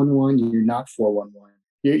 911. You're not 411.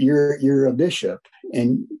 You're a bishop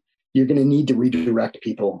and you're going to need to redirect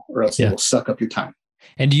people or else it will suck up your time.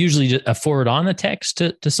 And do you usually just forward on a text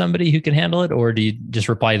to somebody who can handle it? Or do you just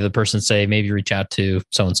reply to the person and say, maybe reach out to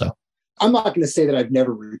so-and-so? I'm not going to say that I've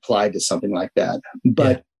never replied to something like that,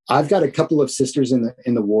 but I've got a couple of sisters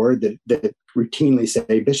in the ward that routinely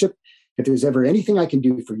say, Bishop, if there's ever anything I can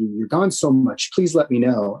do for you, you're gone so much, please let me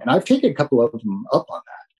know. And I've taken a couple of them up on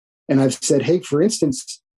that. And I've said, hey, for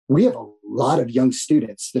instance, we have a lot of young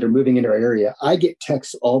students that are moving into our area. I get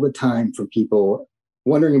texts all the time from people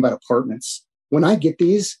wondering about apartments. When I get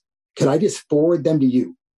these, could I just forward them to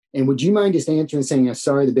you? And would you mind just answering and saying, I'm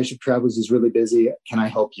sorry, the Bishop Travels is really busy. Can I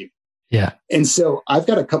help you? Yeah. And so I've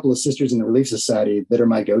got a couple of sisters in the Relief Society that are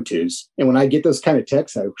my go-tos. And when I get those kind of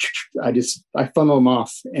texts, I funnel them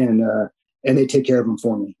off and they take care of them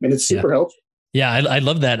for me. And it's super helpful. Yeah. I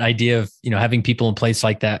love that idea of, having people in place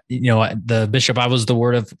like that. The bishop I was the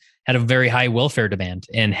ward of had a very high welfare demand,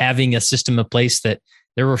 and having a system in place that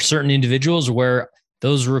there were certain individuals where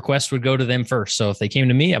those requests would go to them first. So if they came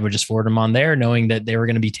to me, I would just forward them on there, knowing that they were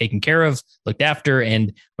going to be taken care of, looked after.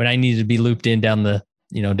 And when I needed to be looped in down the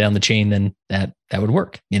chain, then that would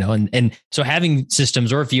work, and so having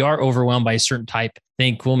systems, or if you are overwhelmed by a certain type,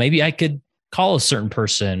 think, well, maybe I could call a certain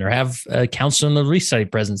person or have a counselor in the Relief Society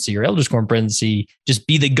presidency or Elders Quorum presidency, just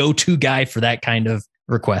be the go-to guy for that kind of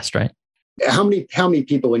request, right? How many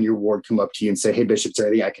people in your ward come up to you and say, hey, Bishop, is there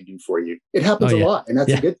anything I can do for you? It happens a lot, and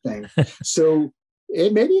that's a good thing. So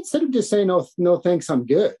maybe instead of just saying, no, thanks, I'm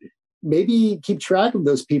good, maybe keep track of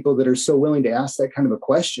those people that are so willing to ask that kind of a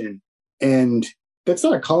question. And that's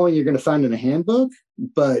not a calling you're going to find in a handbook,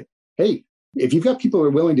 but hey, if you've got people who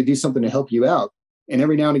are willing to do something to help you out, and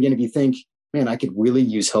every now and again, if you think, man, I could really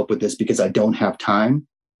use help with this because I don't have time,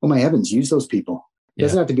 oh my heavens, use those people. It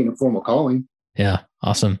doesn't have to be a formal calling. Yeah.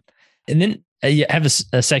 Awesome. And then you have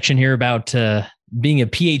a section here about being a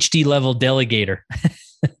PhD level delegator.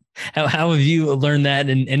 How have you learned that?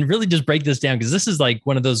 And really just break this down, because this is like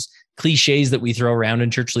one of those cliches that we throw around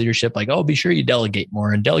in church leadership, like, oh, be sure you delegate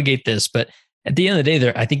more and delegate this. But at the end of the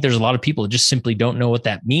day, I think there's a lot of people that just simply don't know what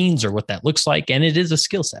that means or what that looks like. And it is a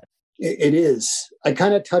skill set. It is. I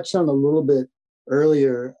kind of touched on a little bit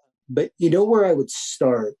earlier, but where I would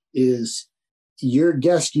start is your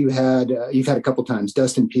guest you've had a couple times,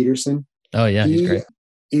 Dustin Peterson. Oh yeah, he's great.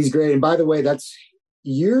 He's great. And by the way,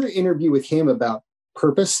 your interview with him about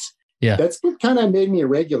purpose, Yeah. that's what kind of made me a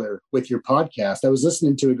regular with your podcast. I was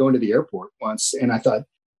listening to it going to the airport once, and I thought,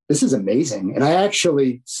 this is amazing. And I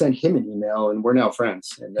actually sent him an email, and we're now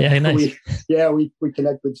friends. And Yeah, nice. we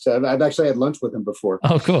connect with each other. I've actually had lunch with him before.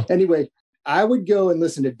 Oh, cool. Anyway, I would go and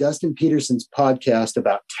listen to Dustin Peterson's podcast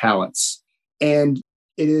about talents. And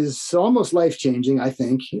it is almost life-changing, I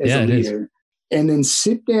think, as a leader. And then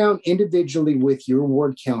sit down individually with your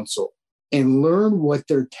ward council and learn what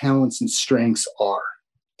their talents and strengths are.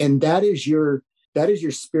 And that is your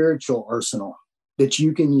spiritual arsenal that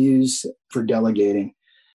you can use for delegating.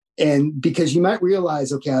 And because you might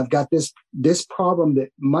realize, okay, I've got this problem that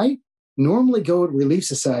might normally go to Relief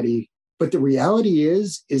Society, but the reality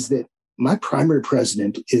is that my primary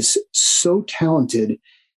president is so talented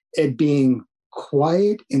at being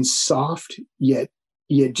quiet and soft, yet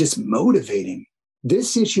just motivating.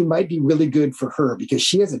 This issue might be really good for her because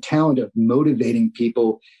she has a talent of motivating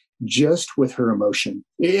people just with her emotion,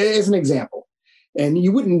 as an example. And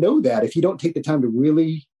you wouldn't know that if you don't take the time to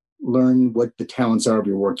really learn what the talents are of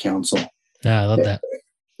your ward council. Yeah, I love that.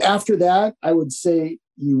 After that, I would say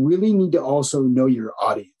you really need to also know your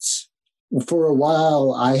audience. For a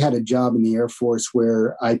while, I had a job in the Air Force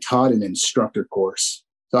where I taught an instructor course.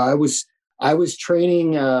 So I was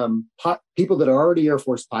training people that are already Air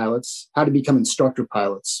Force pilots how to become instructor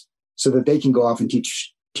pilots so that they can go off and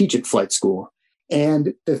teach at flight school.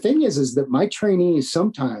 And the thing is that my trainees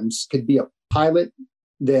sometimes could be a pilot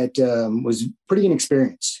that was pretty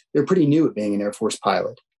inexperienced. They're pretty new at being an Air Force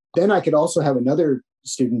pilot. Then I could also have another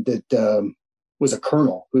student that was a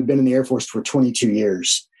colonel who had been in the Air Force for 22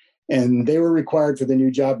 years. And they were required for the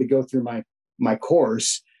new job to go through my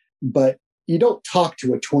course. But you don't talk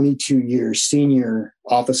to a 22-year senior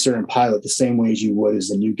officer and pilot the same way as you would as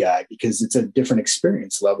a new guy because it's a different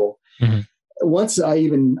experience level. Mm-hmm. Once I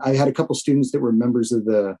had a couple students that were members of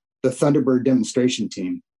the Thunderbird demonstration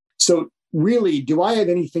team. So really, do I have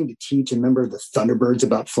anything to teach a member of the Thunderbirds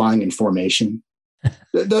about flying in formation?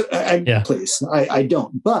 Please, I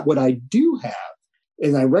don't. But what I do have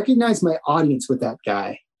is I recognize my audience with that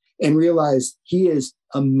guy and realize he is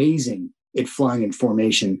amazing at flying in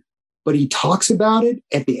formation, but he talks about it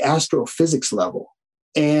at the astrophysics level.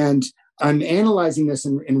 And I'm analyzing this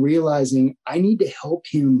and realizing I need to help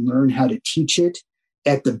him learn how to teach it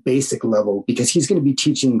at the basic level because he's going to be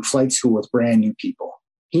teaching flight school with brand new people.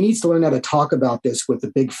 He needs to learn how to talk about this with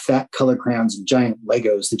the big fat color crayons and giant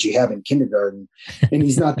Legos that you have in kindergarten. And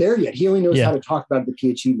he's not there yet. He only knows how to talk about it at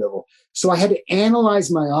the PhD level. So I had to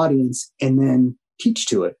analyze my audience and then teach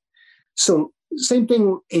to it. So same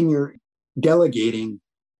thing in your delegating.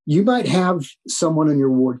 You might have someone in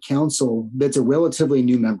your ward council that's a relatively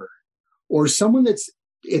new member or someone that's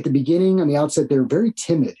at the beginning, on the outset, they're very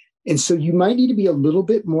timid. And so you might need to be a little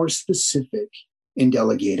bit more specific in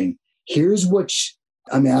delegating. Here's what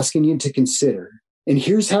I'm asking you to consider. And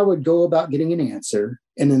here's how I would go about getting an answer.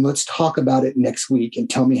 And then let's talk about it next week and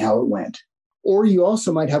tell me how it went. Or you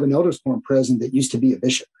also might have an elders quorum president that used to be a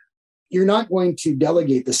bishop. You're not going to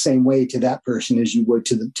delegate the same way to that person as you would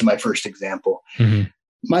to my first example. Mm-hmm.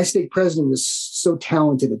 My stake president was so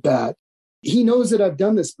talented at that. He knows that I've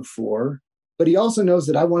done this before, but he also knows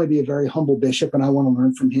that I want to be a very humble bishop and I want to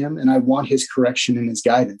learn from him and I want his correction and his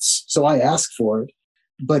guidance. So I ask for it,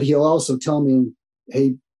 but he'll also tell me,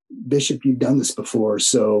 hey, Bishop, you've done this before.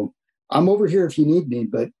 So I'm over here if you need me,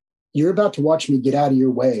 but you're about to watch me get out of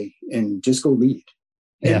your way and just go lead.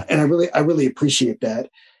 Yeah. And I really appreciate that.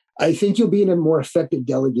 I think you'll be a more effective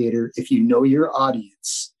delegator if you know your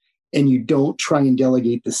audience and you don't try and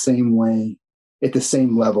delegate the same way at the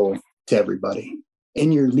same level to everybody.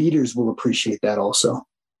 And your leaders will appreciate that also.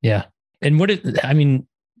 Yeah. And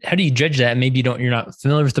how do you judge that? Maybe you're not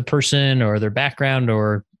familiar with the person or their background,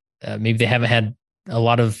 or maybe they haven't had a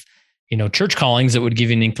lot of, church callings that would give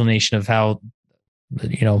you an inclination of how,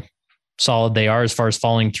 solid they are as far as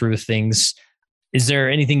following through with things. Is there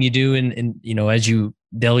anything you do in as you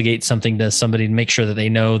delegate something to somebody to make sure that they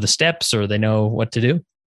know the steps or they know what to do?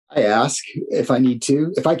 I ask if I need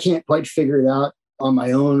to. If I can't quite figure it out on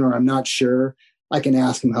my own or I'm not sure, I can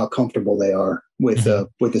ask them how comfortable they are with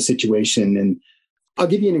the situation. And I'll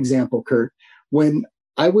give you an example, Kurt. When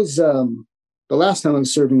I was the last time I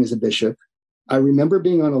was serving as a bishop, I remember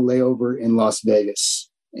being on a layover in Las Vegas.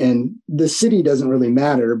 And the city doesn't really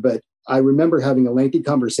matter, but I remember having a lengthy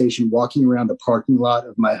conversation walking around the parking lot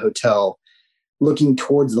of my hotel, looking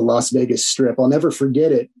towards the Las Vegas Strip. I'll never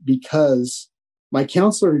forget it because my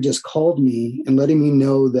counselor had just called me and letting me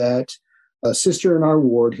know that a sister in our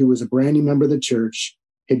ward who was a brand new member of the church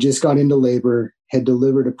had just got into labor, had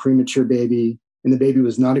delivered a premature baby, and the baby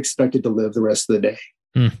was not expected to live the rest of the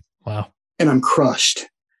day. Wow. and I'm crushed.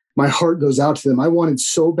 My heart goes out to them. I wanted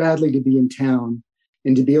so badly to be in town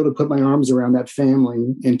and to be able to put my arms around that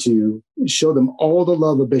family and to show them all the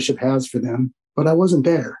love a bishop has for them, but I wasn't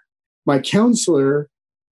there. My counselor,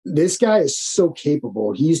 this guy is so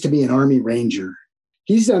capable. He used to be an Army Ranger.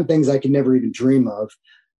 He's done things I could never even dream of.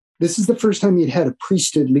 This is the first time he'd had a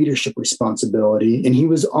priesthood leadership responsibility, and he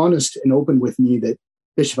was honest and open with me that,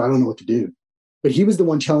 Bishop, I don't know what to do. But he was the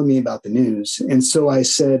one telling me about the news. And so I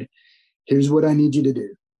said, here's what I need you to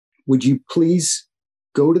do. Would you please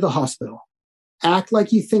go to the hospital? Act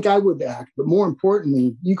like you think I would act, but more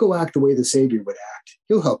importantly, you go act the way the Savior would act.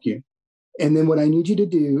 He'll help you. And then what I need you to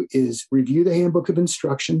do is review the handbook of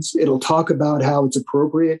instructions. It'll talk about how it's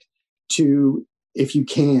appropriate to, if you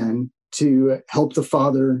can, to help the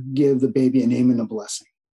father give the baby a name and a blessing.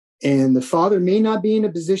 And the father may not be in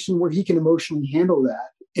a position where he can emotionally handle that.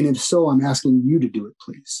 And if so, I'm asking you to do it,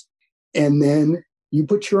 please. And then you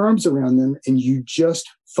put your arms around them and you just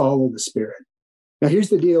follow the Spirit. Now, here's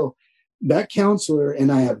the deal. That counselor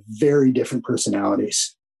and I have very different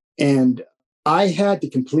personalities. And I had to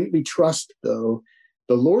completely trust, though,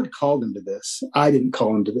 the Lord called him to this. I didn't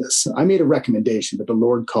call him to this. I made a recommendation, but the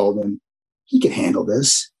Lord called him. He could handle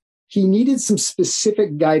this. He needed some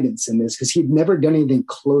specific guidance in this because he'd never done anything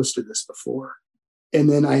close to this before. And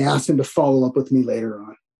then I asked him to follow up with me later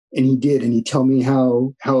on. And he did. And he told me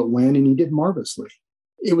how it went, and he did marvelously.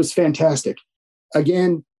 It was fantastic.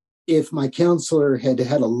 Again, if my counselor had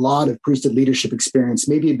had a lot of priesthood leadership experience,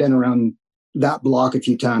 maybe had been around that block a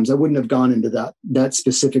few times, I wouldn't have gone into that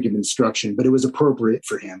specific of instruction, but it was appropriate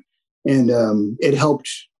for him. And it helped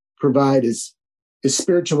provide as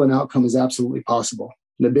spiritual an outcome as absolutely possible.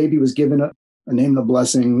 The baby was given a name and a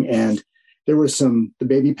blessing, and the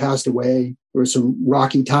baby passed away. There were some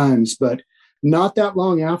rocky times, but not that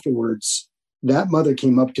long afterwards, that mother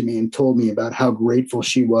came up to me and told me about how grateful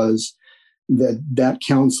she was that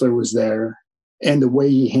counselor was there and the way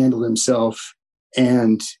he handled himself.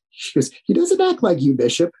 And she goes, he doesn't act like you,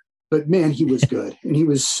 Bishop, but man, he was good. And he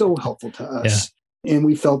was so helpful to us. Yeah. And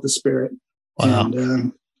we felt the Spirit. Wow.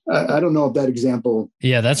 And I don't know if that example.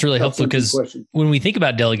 Yeah, that's really helpful because when we think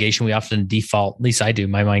about delegation, we often default, at least I do,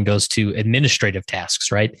 my mind goes to administrative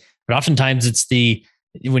tasks, right? But oftentimes it's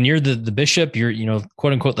when you're the bishop, you're,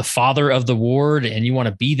 quote unquote, the father of the ward, and you want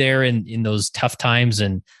to be there in those tough times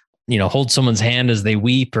and, hold someone's hand as they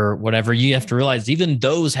weep or whatever. You have to realize even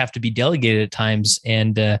those have to be delegated at times.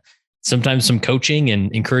 And sometimes some coaching and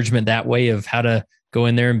encouragement that way of how to go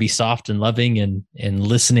in there and be soft and loving and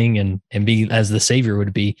listening and be as the Savior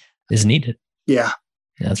would be is needed. Yeah.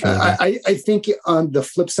 That's really good. I think on the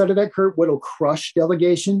flip side of that, Kurt, what'll crush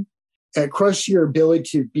delegation, crush your ability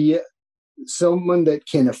to be someone that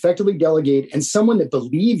can effectively delegate and someone that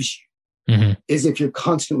believes you is if you're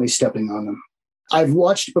constantly stepping on them. I've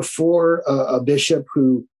watched before a bishop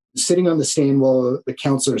who is sitting on the stand while the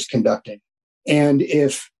counselor is conducting. And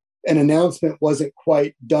if an announcement wasn't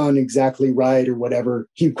quite done exactly right or whatever,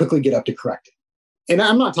 he would quickly get up to correct it. And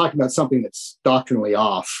I'm not talking about something that's doctrinally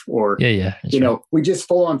off or, we just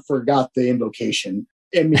full on forgot the invocation.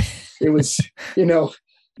 And it was,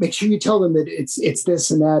 make sure you tell them that it's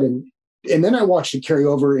this and that. And then I watched it carry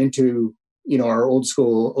over into, our old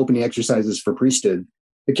school opening exercises for priesthood.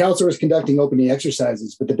 The counselor was conducting opening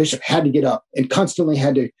exercises, but the bishop had to get up and constantly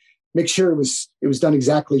had to make sure it was done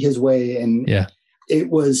exactly his way. And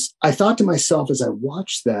I thought to myself as I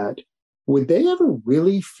watched that, would they ever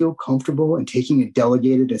really feel comfortable in taking a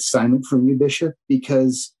delegated assignment from you, Bishop?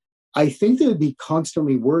 Because I think they would be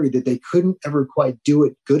constantly worried that they couldn't ever quite do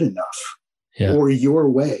it good enough or your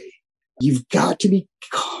way. You've got to be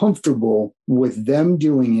comfortable with them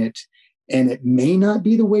doing it. And it may not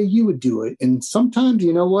be the way you would do it. And sometimes,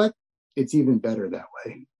 you know what? It's even better that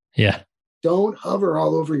way. Yeah. Don't hover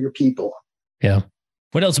all over your people. Yeah.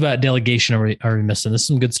 What else about delegation are we missing? This is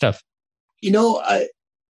some good stuff. I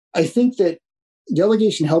think that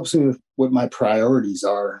delegation helps me with what my priorities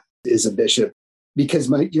are as a bishop, because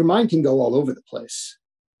your mind can go all over the place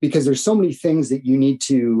because there's so many things that you need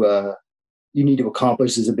to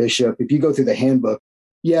accomplish as a bishop. If you go through the handbook,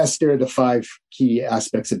 yes, there are the 5 key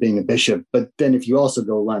aspects of being a bishop. But then if you also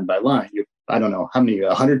go line by line, I don't know how many,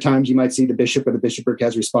 100 times you might see the bishop or the bishopric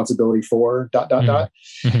has responsibility for ...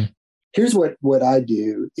 Mm-hmm. Here's what I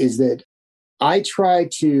do is that I try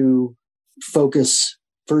to focus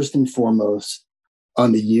first and foremost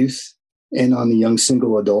on the youth and on the young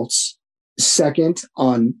single adults. Second,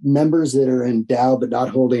 on members that are endowed but not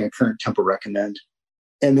holding a current temple recommend.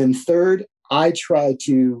 And then third, I try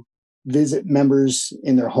to visit members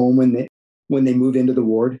in their home when they move into the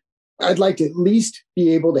ward. I'd like to at least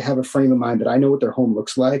be able to have a frame of mind that I know what their home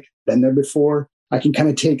looks like, been there before. I can kind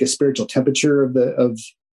of take a spiritual temperature of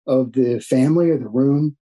the family or the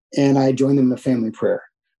room, and I join them in the family prayer.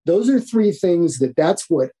 Those are three things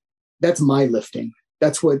that's my lifting.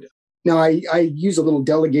 That's what, now I use a little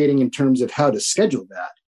delegating in terms of how to schedule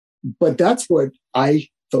that, but that's what I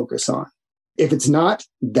focus on. If it's not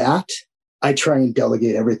that, I try and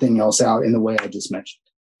delegate everything else out in the way I just mentioned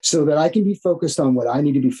so that I can be focused on what I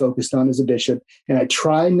need to be focused on as a bishop. And I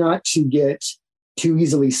try not to get too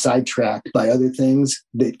easily sidetracked by other things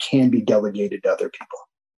that can be delegated to other people.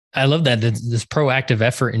 I love that, this proactive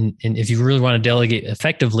effort. And if you really want to delegate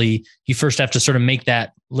effectively, you first have to sort of make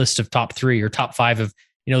that list of top 3 or top 5 of,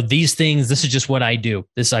 these things. This is just what I do.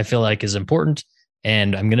 This I feel like is important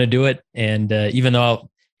and I'm going to do it. And even though,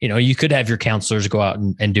 you could have your counselors go out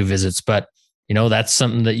and do visits, but that's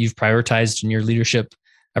something that you've prioritized in your leadership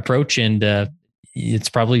approach. And it's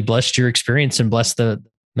probably blessed your experience and blessed the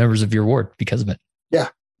members of your ward because of it. Yeah.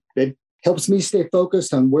 It helps me stay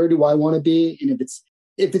focused on where do I want to be. And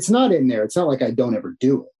if it's not in there, it's not like I don't ever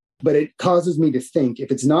do it, but it causes me to think, if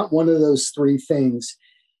it's not one of those 3 things,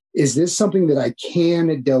 is this something that I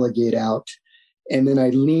can delegate out? And then I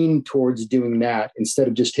lean towards doing that instead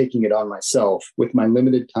of just taking it on myself with my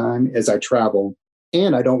limited time as I travel.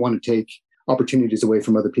 And I don't want to take opportunities away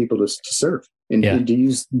from other people to serve and to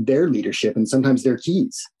use their leadership and sometimes their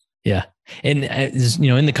keys. Yeah. And,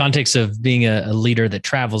 in the context of being a leader that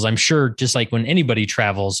travels, I'm sure just like when anybody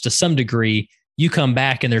travels to some degree, you come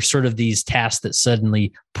back and there's sort of these tasks that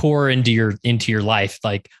suddenly pour into your life.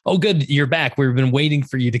 Like, oh, good, you're back. We've been waiting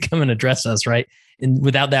for you to come and address us. Right. And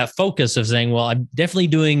without that focus of saying, well, I'm definitely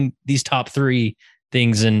doing these top 3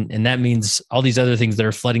 things. And that means all these other things that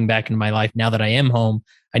are flooding back into my life. Now that I am home,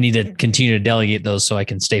 I need to continue to delegate those so I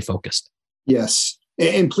can stay focused. Yes.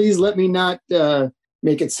 And please let me not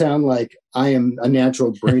make it sound like I am a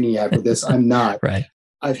natural brainiac with this. I'm not. Right.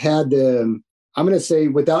 I've had I'm going to say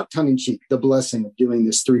without tongue in cheek, the blessing of doing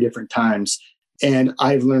this 3 different times. And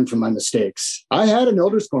I've learned from my mistakes. I had an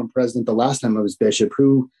elders quorum president the last time I was bishop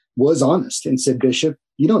who was honest and said, Bishop,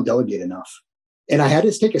 you don't delegate enough. And I had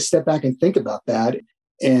to take a step back and think about that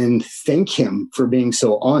and thank him for being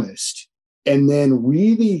so honest. And then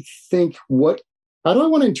really think, how do I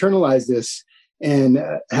want to internalize this? And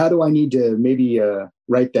how do I need to maybe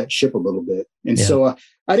right that ship a little bit? And so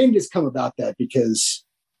I didn't just come about that because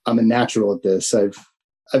I'm a natural at this. I've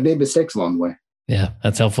made mistakes along the way. Yeah,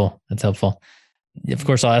 that's helpful. Of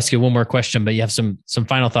course, I'll ask you one more question, but you have some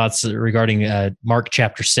final thoughts regarding Mark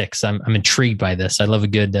chapter 6. I'm intrigued by this. I love a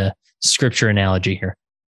good scripture analogy here.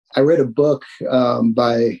 I read a book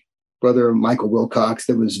by Brother Michael Wilcox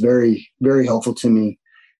that was very, very helpful to me.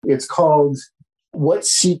 It's called What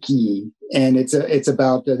Seek Ye? And it's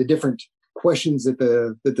about the different questions that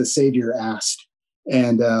the Savior asked.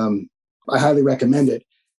 And I highly recommend it.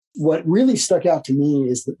 What really stuck out to me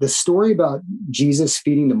is the story about Jesus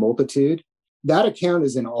feeding the multitude. That account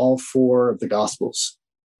is in all 4 of the Gospels.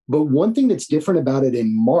 But one thing that's different about it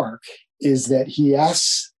in Mark is that he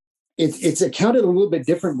asks, it's accounted a little bit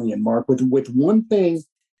differently in Mark with one thing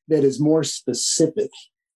that is more specific.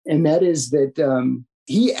 And that is that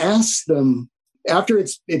he asks them, after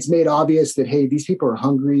it's made obvious that, hey, these people are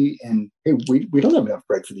hungry and hey, we don't have enough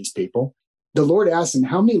bread for these people. The Lord asks them,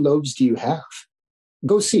 how many loaves do you have?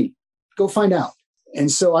 Go see, go find out. And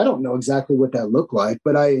so I don't know exactly what that looked like,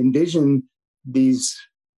 but I envision these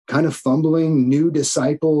kind of fumbling new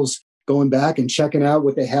disciples going back and checking out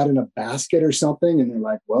what they had in a basket or something. And they're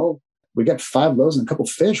like, well, we got 5 loaves and a couple of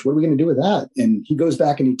fish. What are we going to do with that? And he goes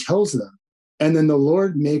back and he tells them. And then the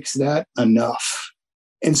Lord makes that enough.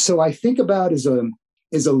 And so I think about as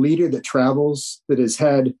a leader that travels,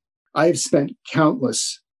 I've spent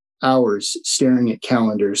countless hours staring at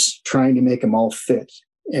calendars, trying to make them all fit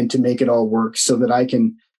and to make it all work so that I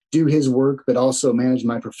can do his work, but also manage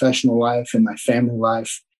my professional life and my family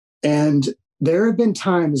life. And there have been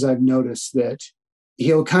times I've noticed that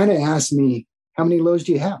he'll kind of ask me, how many loaves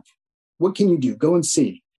do you have? What can you do? Go and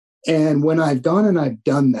see. And when I've gone and I've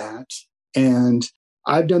done that, and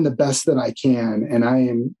I've done the best that I can, and I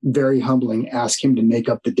am very humbling, ask him to make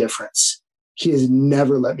up the difference. He has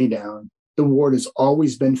never let me down. The ward has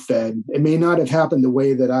always been fed. It may not have happened the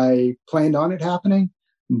way that I planned on it happening,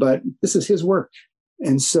 but this is his work.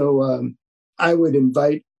 And so I would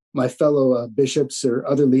invite my fellow bishops or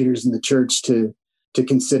other leaders in the church to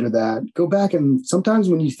consider that. Go back, and sometimes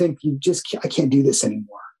when you think I can't do this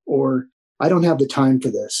anymore, or I don't have the time for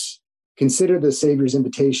this, consider the Savior's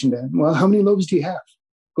invitation to, well, how many loaves do you have?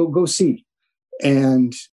 Go see.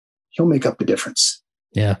 And he'll make up the difference.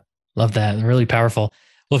 Yeah, love that. Really powerful.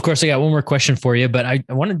 Well, of course, I got one more question for you, but I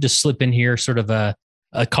wanted to slip in here sort of a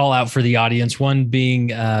call out for the audience. One being,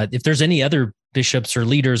 if there's any other bishops or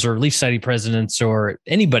leaders or Leaf Society presidents or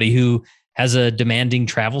anybody who has a demanding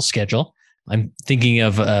travel schedule. I'm thinking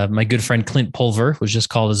of my good friend Clint Pulver, was just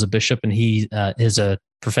called as a bishop, and he is a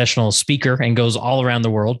professional speaker and goes all around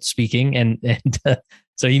the world speaking. And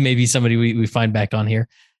so he may be somebody we find back on here.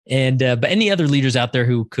 And but any other leaders out there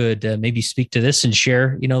who could maybe speak to this and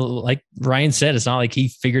share, like Ryan said, it's not like he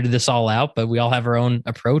figured this all out, but we all have our own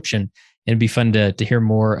approach, and it'd be fun to hear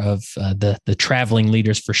more of the traveling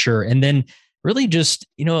leaders for sure. And then really just,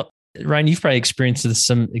 Ryan, you've probably experienced this to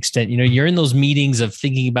some extent. You're in those meetings of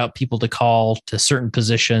thinking about people to call to certain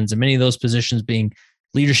positions, and many of those positions being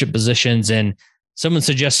leadership positions. And someone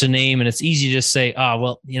suggests a name, and it's easy to just say, "Oh,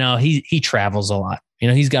 well, he travels a lot.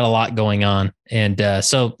 He's got a lot going on, and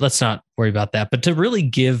so let's not worry about that." But to really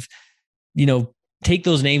give, take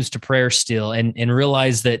those names to prayer still, and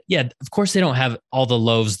realize that, yeah, of course they don't have all the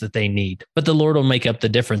loaves that they need, but the Lord will make up the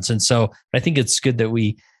difference. And so I think it's good that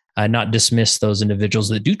we not dismiss those individuals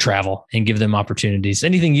that do travel and give them opportunities.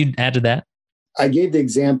 Anything you'd add to that? I gave the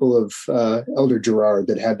example of Elder Gerard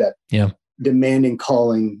that had that demanding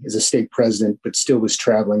calling as a stake president, but still was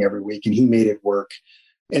traveling every week, and he made it work.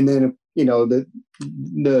 And then,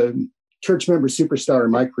 the church member superstar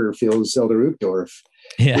in my career field is Elder Uchtdorf.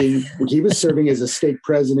 Yeah. He was serving as a stake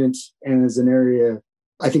president and as an area,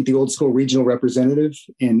 I think the old school regional representative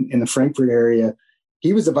in the Frankfurt area.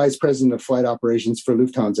 He was the vice president of flight operations for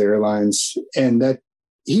Lufthansa Airlines, and that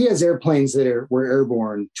he has airplanes that were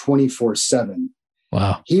airborne 24/7.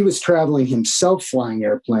 Wow. He was traveling himself, flying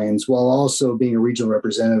airplanes, while also being a regional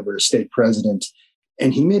representative or a state president,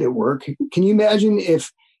 and he made it work. Can you imagine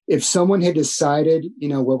if someone had decided,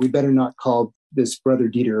 we better not call this brother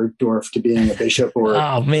Dieter Uchtdorf to being a bishop or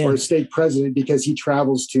a state president because he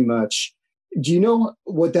travels too much? Do you know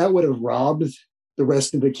what that would have robbed the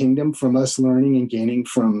rest of the kingdom from us learning and gaining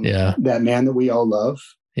from that man that we all love?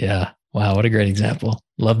 Yeah. Wow. What a great example.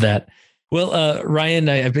 Love that. Well, Ryan,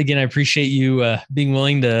 I appreciate you being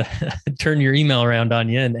willing to turn your email around on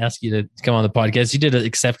you and ask you to come on the podcast. You did an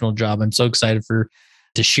exceptional job. I'm so excited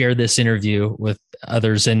to share this interview with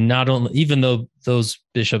others. And not only, even though those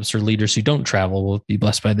bishops or leaders who don't travel will be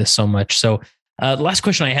blessed by this so much. So the last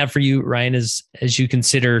question I have for you, Ryan, is as you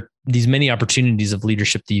consider these many opportunities of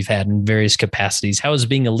leadership that you've had in various capacities, how has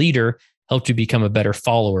being a leader helped you become a better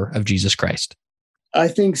follower of Jesus Christ? I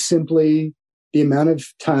think simply the amount of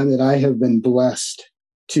time that I have been blessed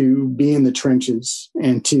to be in the trenches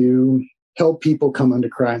and to help people come unto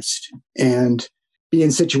Christ and be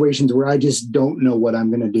in situations where I just don't know what I'm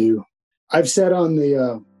going to do. I've sat on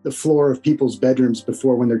the floor of people's bedrooms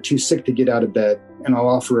before when they're too sick to get out of bed, and I'll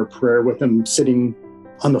offer a prayer with them sitting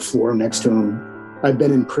on the floor next to them. I've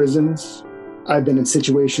been in prisons. I've been in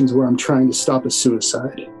situations where I'm trying to stop a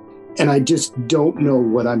suicide, and I just don't know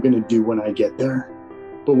what I'm going to do when I get there.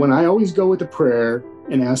 But when I always go with a prayer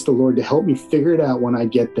and ask the Lord to help me figure it out when I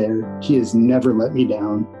get there, He has never let me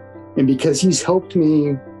down. And because He's helped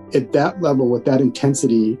me at that level with that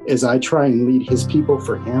intensity as I try and lead His people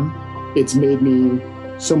for Him, it's made me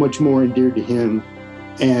so much more endeared to Him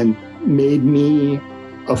and made me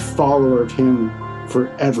a follower of Him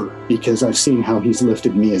forever because I've seen how He's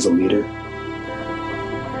lifted me as a leader.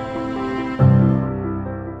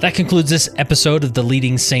 That concludes this episode of the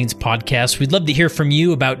Leading Saints podcast. We'd love to hear from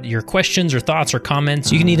you about your questions or thoughts or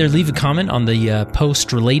comments. You can either leave a comment on the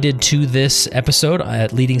post related to this episode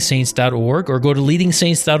at leadingsaints.org or go to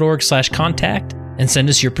leadingsaints.org/contact and send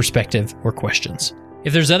us your perspective or questions.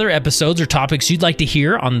 If there's other episodes or topics you'd like to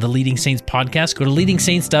hear on the Leading Saints podcast, go to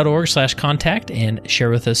leadingsaints.org/contact and share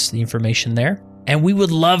with us the information there. And we would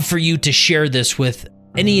love for you to share this with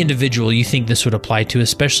any individual you think this would apply to,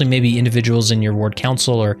 especially maybe individuals in your ward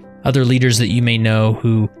council or other leaders that you may know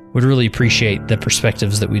who would really appreciate the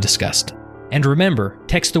perspectives that we discussed. And remember,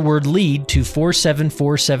 text the word LEAD to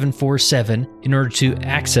 474747 in order to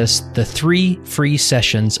access the 3 free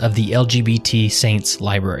sessions of the LGBT Saints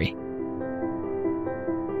Library.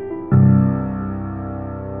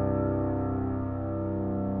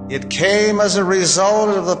 It came as a result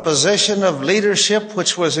of the position of leadership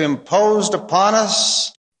which was imposed upon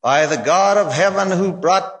us by the God of heaven, who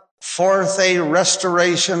brought forth a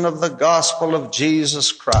restoration of the gospel of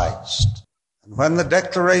Jesus Christ. And when the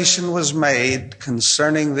declaration was made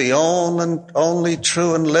concerning the only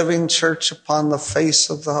true and living church upon the face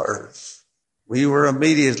of the earth, we were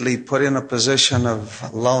immediately put in a position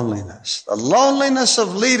of loneliness, the loneliness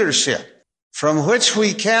of leadership, from which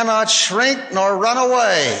we cannot shrink nor run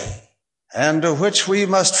away, and to which we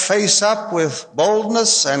must face up with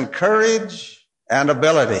boldness and courage and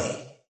ability.